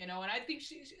 and I think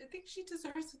she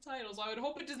deserves the title. So I would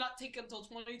hope it does not take until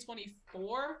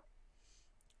 2024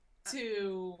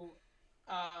 to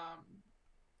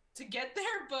get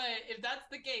there. But if that's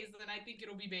the case, then I think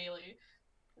it'll be Bayley.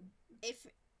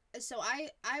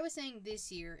 I was saying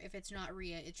this year, if it's not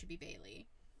Rhea, it should be Bayley.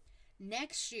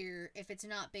 Next year, if it's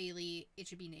not Bayley, it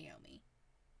should be Naomi.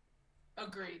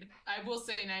 Agreed. I will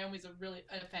say Naomi's a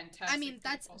fantastic. I mean,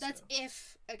 that's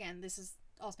if, again, this is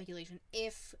all speculation,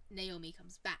 if Naomi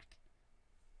comes back.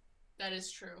 That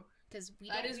is true. Because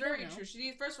that is very true.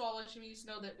 First of all, we need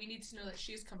to know that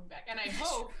she's coming back, and I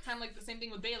hope, kind of like the same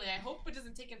thing with Bayley, I hope it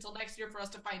doesn't take until next year for us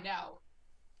to find out.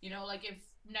 Like if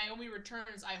Naomi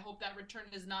returns, I hope that return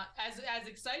is not as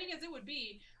exciting as it would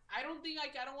be. I don't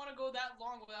want to go that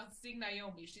long without seeing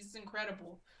Naomi. She's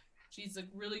incredible. She's a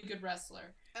really good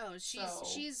wrestler. Oh,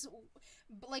 she's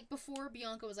like, before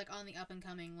Bianca was like on the up and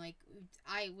coming, like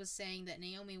I was saying that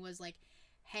Naomi was like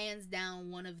hands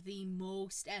down one of the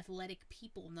most athletic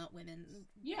people, not women.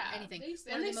 Yeah, anything.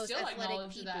 One of the most athletic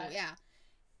people. Yeah,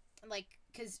 like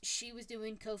because she was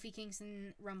doing Kofi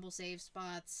Kingston Rumble save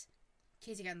spots.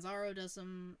 Casey Catanzaro does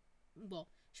some. Well,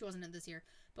 she wasn't in this year,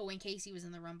 but when Casey was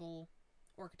in the Rumble,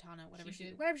 or Katana, whatever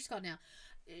she's called now,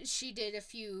 she did a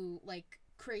few like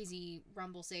crazy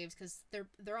Rumble saves because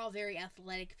they're all very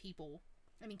athletic people.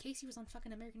 I mean, Casey was on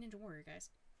fucking American Ninja Warrior,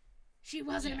 guys. She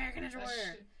was an American Ninja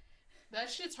Warrior. That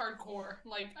shit's hardcore.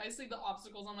 Like, I see the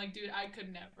obstacles, I'm like, dude, I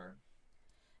could never.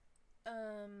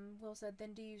 Will said,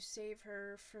 then do you save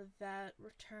her for that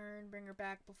return, bring her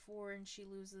back before, and she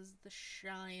loses the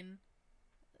shine?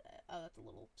 That's a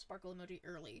little sparkle emoji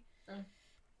early.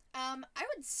 I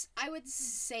would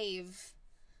save,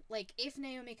 like, if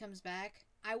Naomi comes back,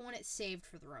 I want it saved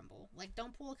for the Rumble. Like,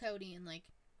 don't pull a Cody and, like,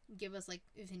 give us, like,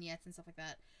 vignettes and stuff like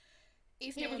that.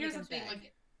 If Naomi comes back,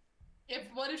 like,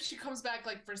 what if she comes back,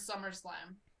 like, for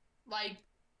SummerSlam? Like,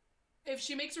 if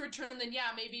she makes a return, then yeah,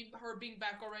 maybe her being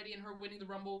back already and her winning the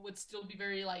Rumble would still be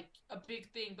very, like, a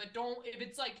big thing. But if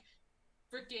it's, like,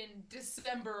 freaking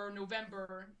December or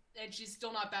November and she's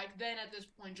still not back, then at this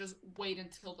point, just wait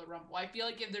until the Rumble. I feel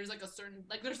like if there's, like,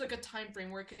 there's, like, a time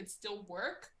frame where it could still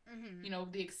work,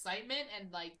 the excitement and,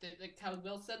 like, like how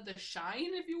Will said, the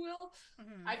shine, if you will,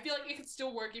 I feel like it could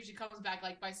still work if she comes back,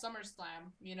 like, by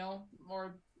SummerSlam,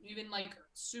 or even, like,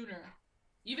 sooner.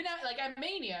 Even at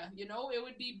Mania, it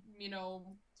would be,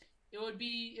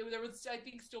 there would, I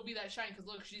think, still be that shine, because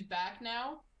look, she's back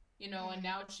now, and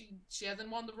now she hasn't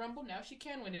won the Rumble, now she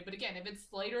can win it. But again, if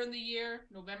it's later in the year,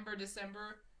 November,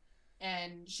 December,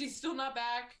 and she's still not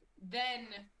back,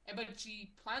 but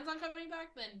she plans on coming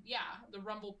back, then yeah, the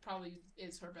Rumble probably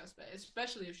is her best bet,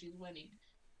 especially if she's winning.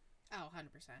 Oh,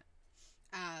 100%.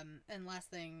 And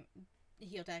last thing,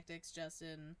 heel tactics,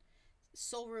 Justin.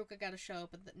 Sol Ruka got to show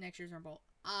up at next year's Rumble.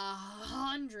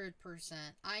 100%.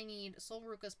 I need Sol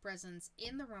Ruka's presence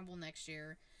in the Rumble next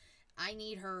year. I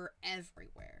need her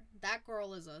everywhere. That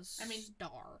girl is a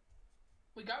star.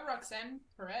 We got Roxanne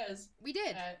Perez. We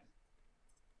did.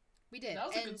 We did. That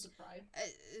was a good surprise.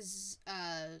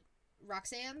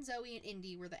 Roxanne, Zoe, and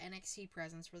Indy were the NXT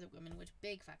presence for the women, which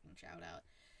big fucking shout out.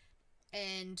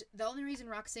 And the only reason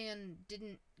Roxanne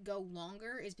didn't go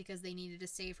longer is because they needed to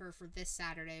save her for this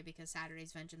Saturday, because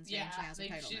Saturday's Vengeance Day and she has a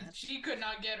title match. She could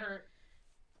not get her.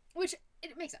 Which,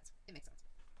 it makes sense.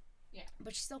 Yeah.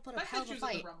 But she still put up a hell of a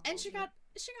fight. And she got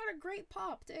a great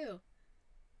pop, too.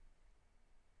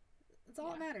 That's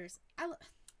all that matters. I love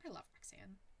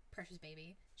Roxanne. Precious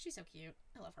baby. She's so cute.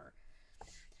 I love her.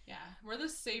 Yeah. We're the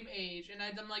same age. And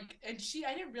I'm like, I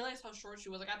didn't realize how short she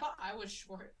was. Like, I thought I was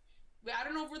short. I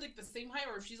don't know if we're like the same height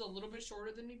or if she's a little bit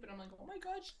shorter than me, but I'm like, oh my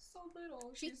god, she's so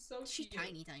little. She's so cute. She's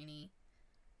tiny.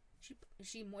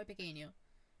 She muy pequeño.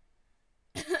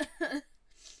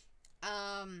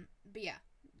 But yeah,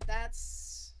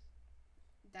 that's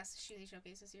best She Elite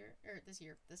Showcase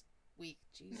this week.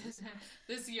 Jesus.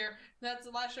 This year. That's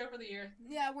the last show for the year.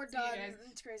 Yeah, we're done.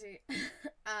 It's crazy.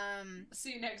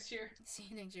 See you next year. See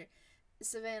you next year.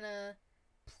 Savannah,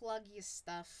 plug your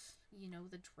stuff. You know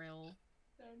the drill.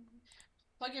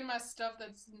 Plug in my stuff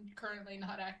that's currently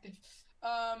not active.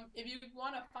 If you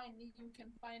want to find me, you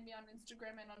can find me on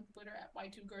Instagram and on Twitter at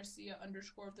y2garcia_.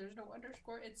 If there's no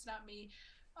underscore, it's not me.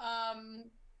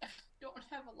 I don't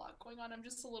have a lot going on. I'm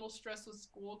just a little stressed with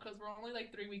school because we're only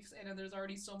like 3 weeks in and there's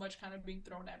already so much kind of being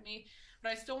thrown at me.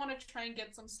 But I still want to try and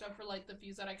get some stuff for like the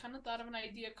fuse that I kind of thought of an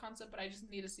idea concept, but I just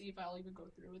need to see if I'll even go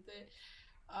through with it.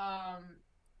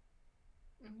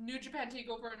 New Japan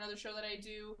Takeover, another show that I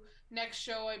do. Next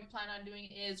show I plan on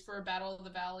doing is for Battle of the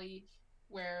Valley,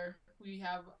 where we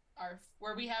have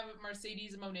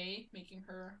Mercedes Moné making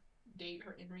her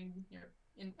in-ring,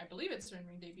 I believe it's her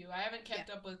in-ring debut. I haven't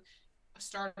kept up with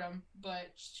Stardom,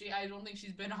 but I don't think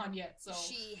she's been on yet, so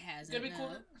she hasn't. It's gonna be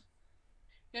cool.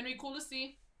 Gonna be cool to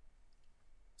see.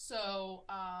 So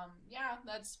yeah,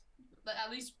 that's at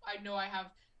least I know I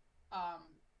have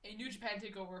a New Japan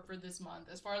Takeover for this month.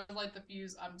 As far as like the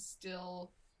fuse, I'm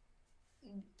still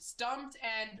stumped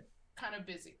and kind of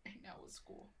busy right now with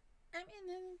school. I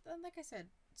mean, like I said,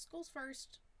 school's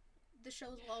first. The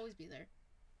shows will always be there.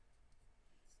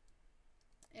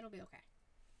 It'll be okay.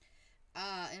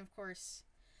 And of course,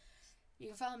 you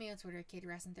can follow me on Twitter,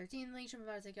 KatieRasson13. Links from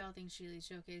about to take all things She Elite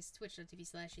Showcase,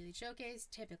 twitch.tv/She Elite Showcase,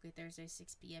 typically Thursday,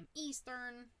 6 p.m.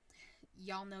 Eastern.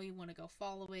 Y'all know you want to go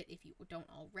follow it if you don't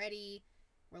already.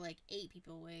 We're like 8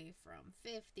 people away from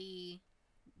 50.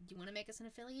 You want to make us an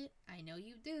affiliate? I know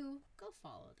you do. Go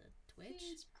follow the Twitch.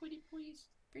 Please, pretty please.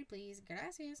 Pretty please.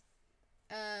 Gracias.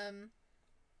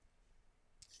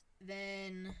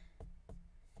 Then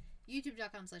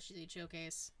youtube.com/She Elite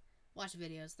Showcase. Watch the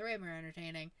videos. They're way more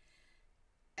entertaining.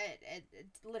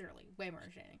 Literally, way more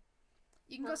entertaining.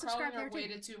 You can go subscribe there too. We're way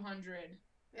to 200.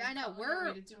 Yeah, I know.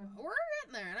 We're getting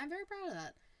there, and I'm very proud of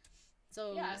that.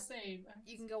 So yeah, same.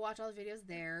 You can go watch all the videos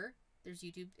there. There's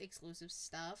YouTube exclusive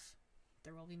stuff.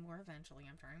 There will be more eventually.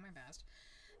 I'm trying my best.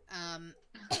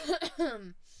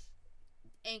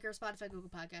 Anchor, Spotify, Google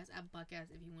Podcasts, Apple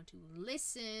Podcasts. If you want to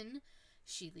listen,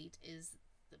 She Elite is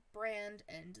the brand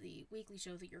and the weekly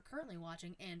show that you're currently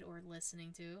watching and or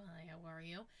listening to. Hi, how are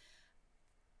you?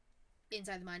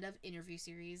 Inside the Mind of interview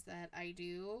series that I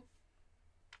do.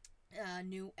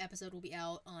 New episode will be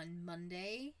out on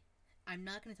Monday. I'm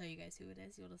not going to tell you guys who it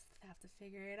is. You'll just have to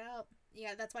figure it out.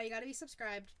 Yeah, that's why you got to be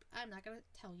subscribed. I'm not going to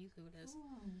tell you who it is.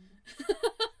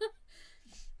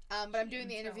 But I'm doing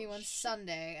the interview on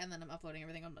Sunday, and then I'm uploading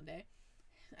everything on Monday.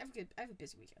 I have a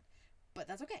busy weekend, but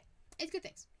that's okay. It's good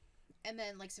things. And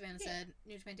then, like Savannah said,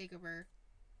 New Japan Takeover,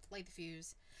 Light the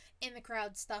Fuse. In the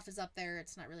Crowd stuff is up there.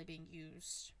 It's not really being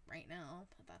used right now,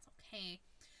 but that's okay.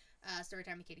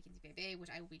 Storytime with Katie Kinsey Bebe,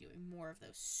 which I will be doing more of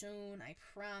those soon, I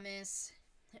promise.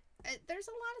 There's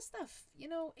a lot of stuff. You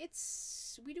know,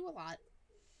 we do a lot.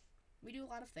 We do a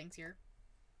lot of things here.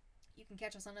 You can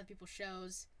catch us on other people's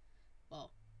shows.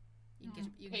 Well, you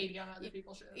can catch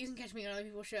me on other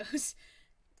people's shows.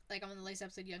 Like, I'm on the latest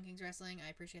episode of Young Kings Wrestling. I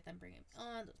appreciate them bringing me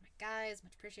on. Those are my guys.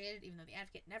 Much appreciated. Even though the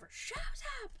Advocate never shows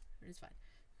up. But it's fine.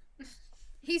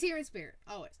 He's here in spirit.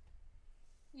 Always.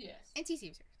 Yes. And TC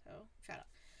was here. So, shout out.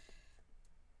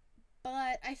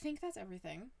 But I think that's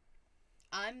everything.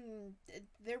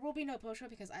 There will be no post show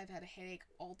because I've had a headache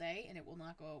all day and it will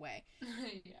not go away.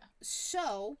 Yeah.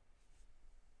 So,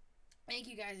 thank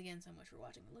you guys again so much for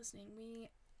watching and listening. We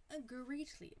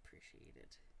greatly appreciate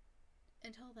it.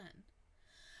 Until then,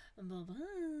 bye-bye.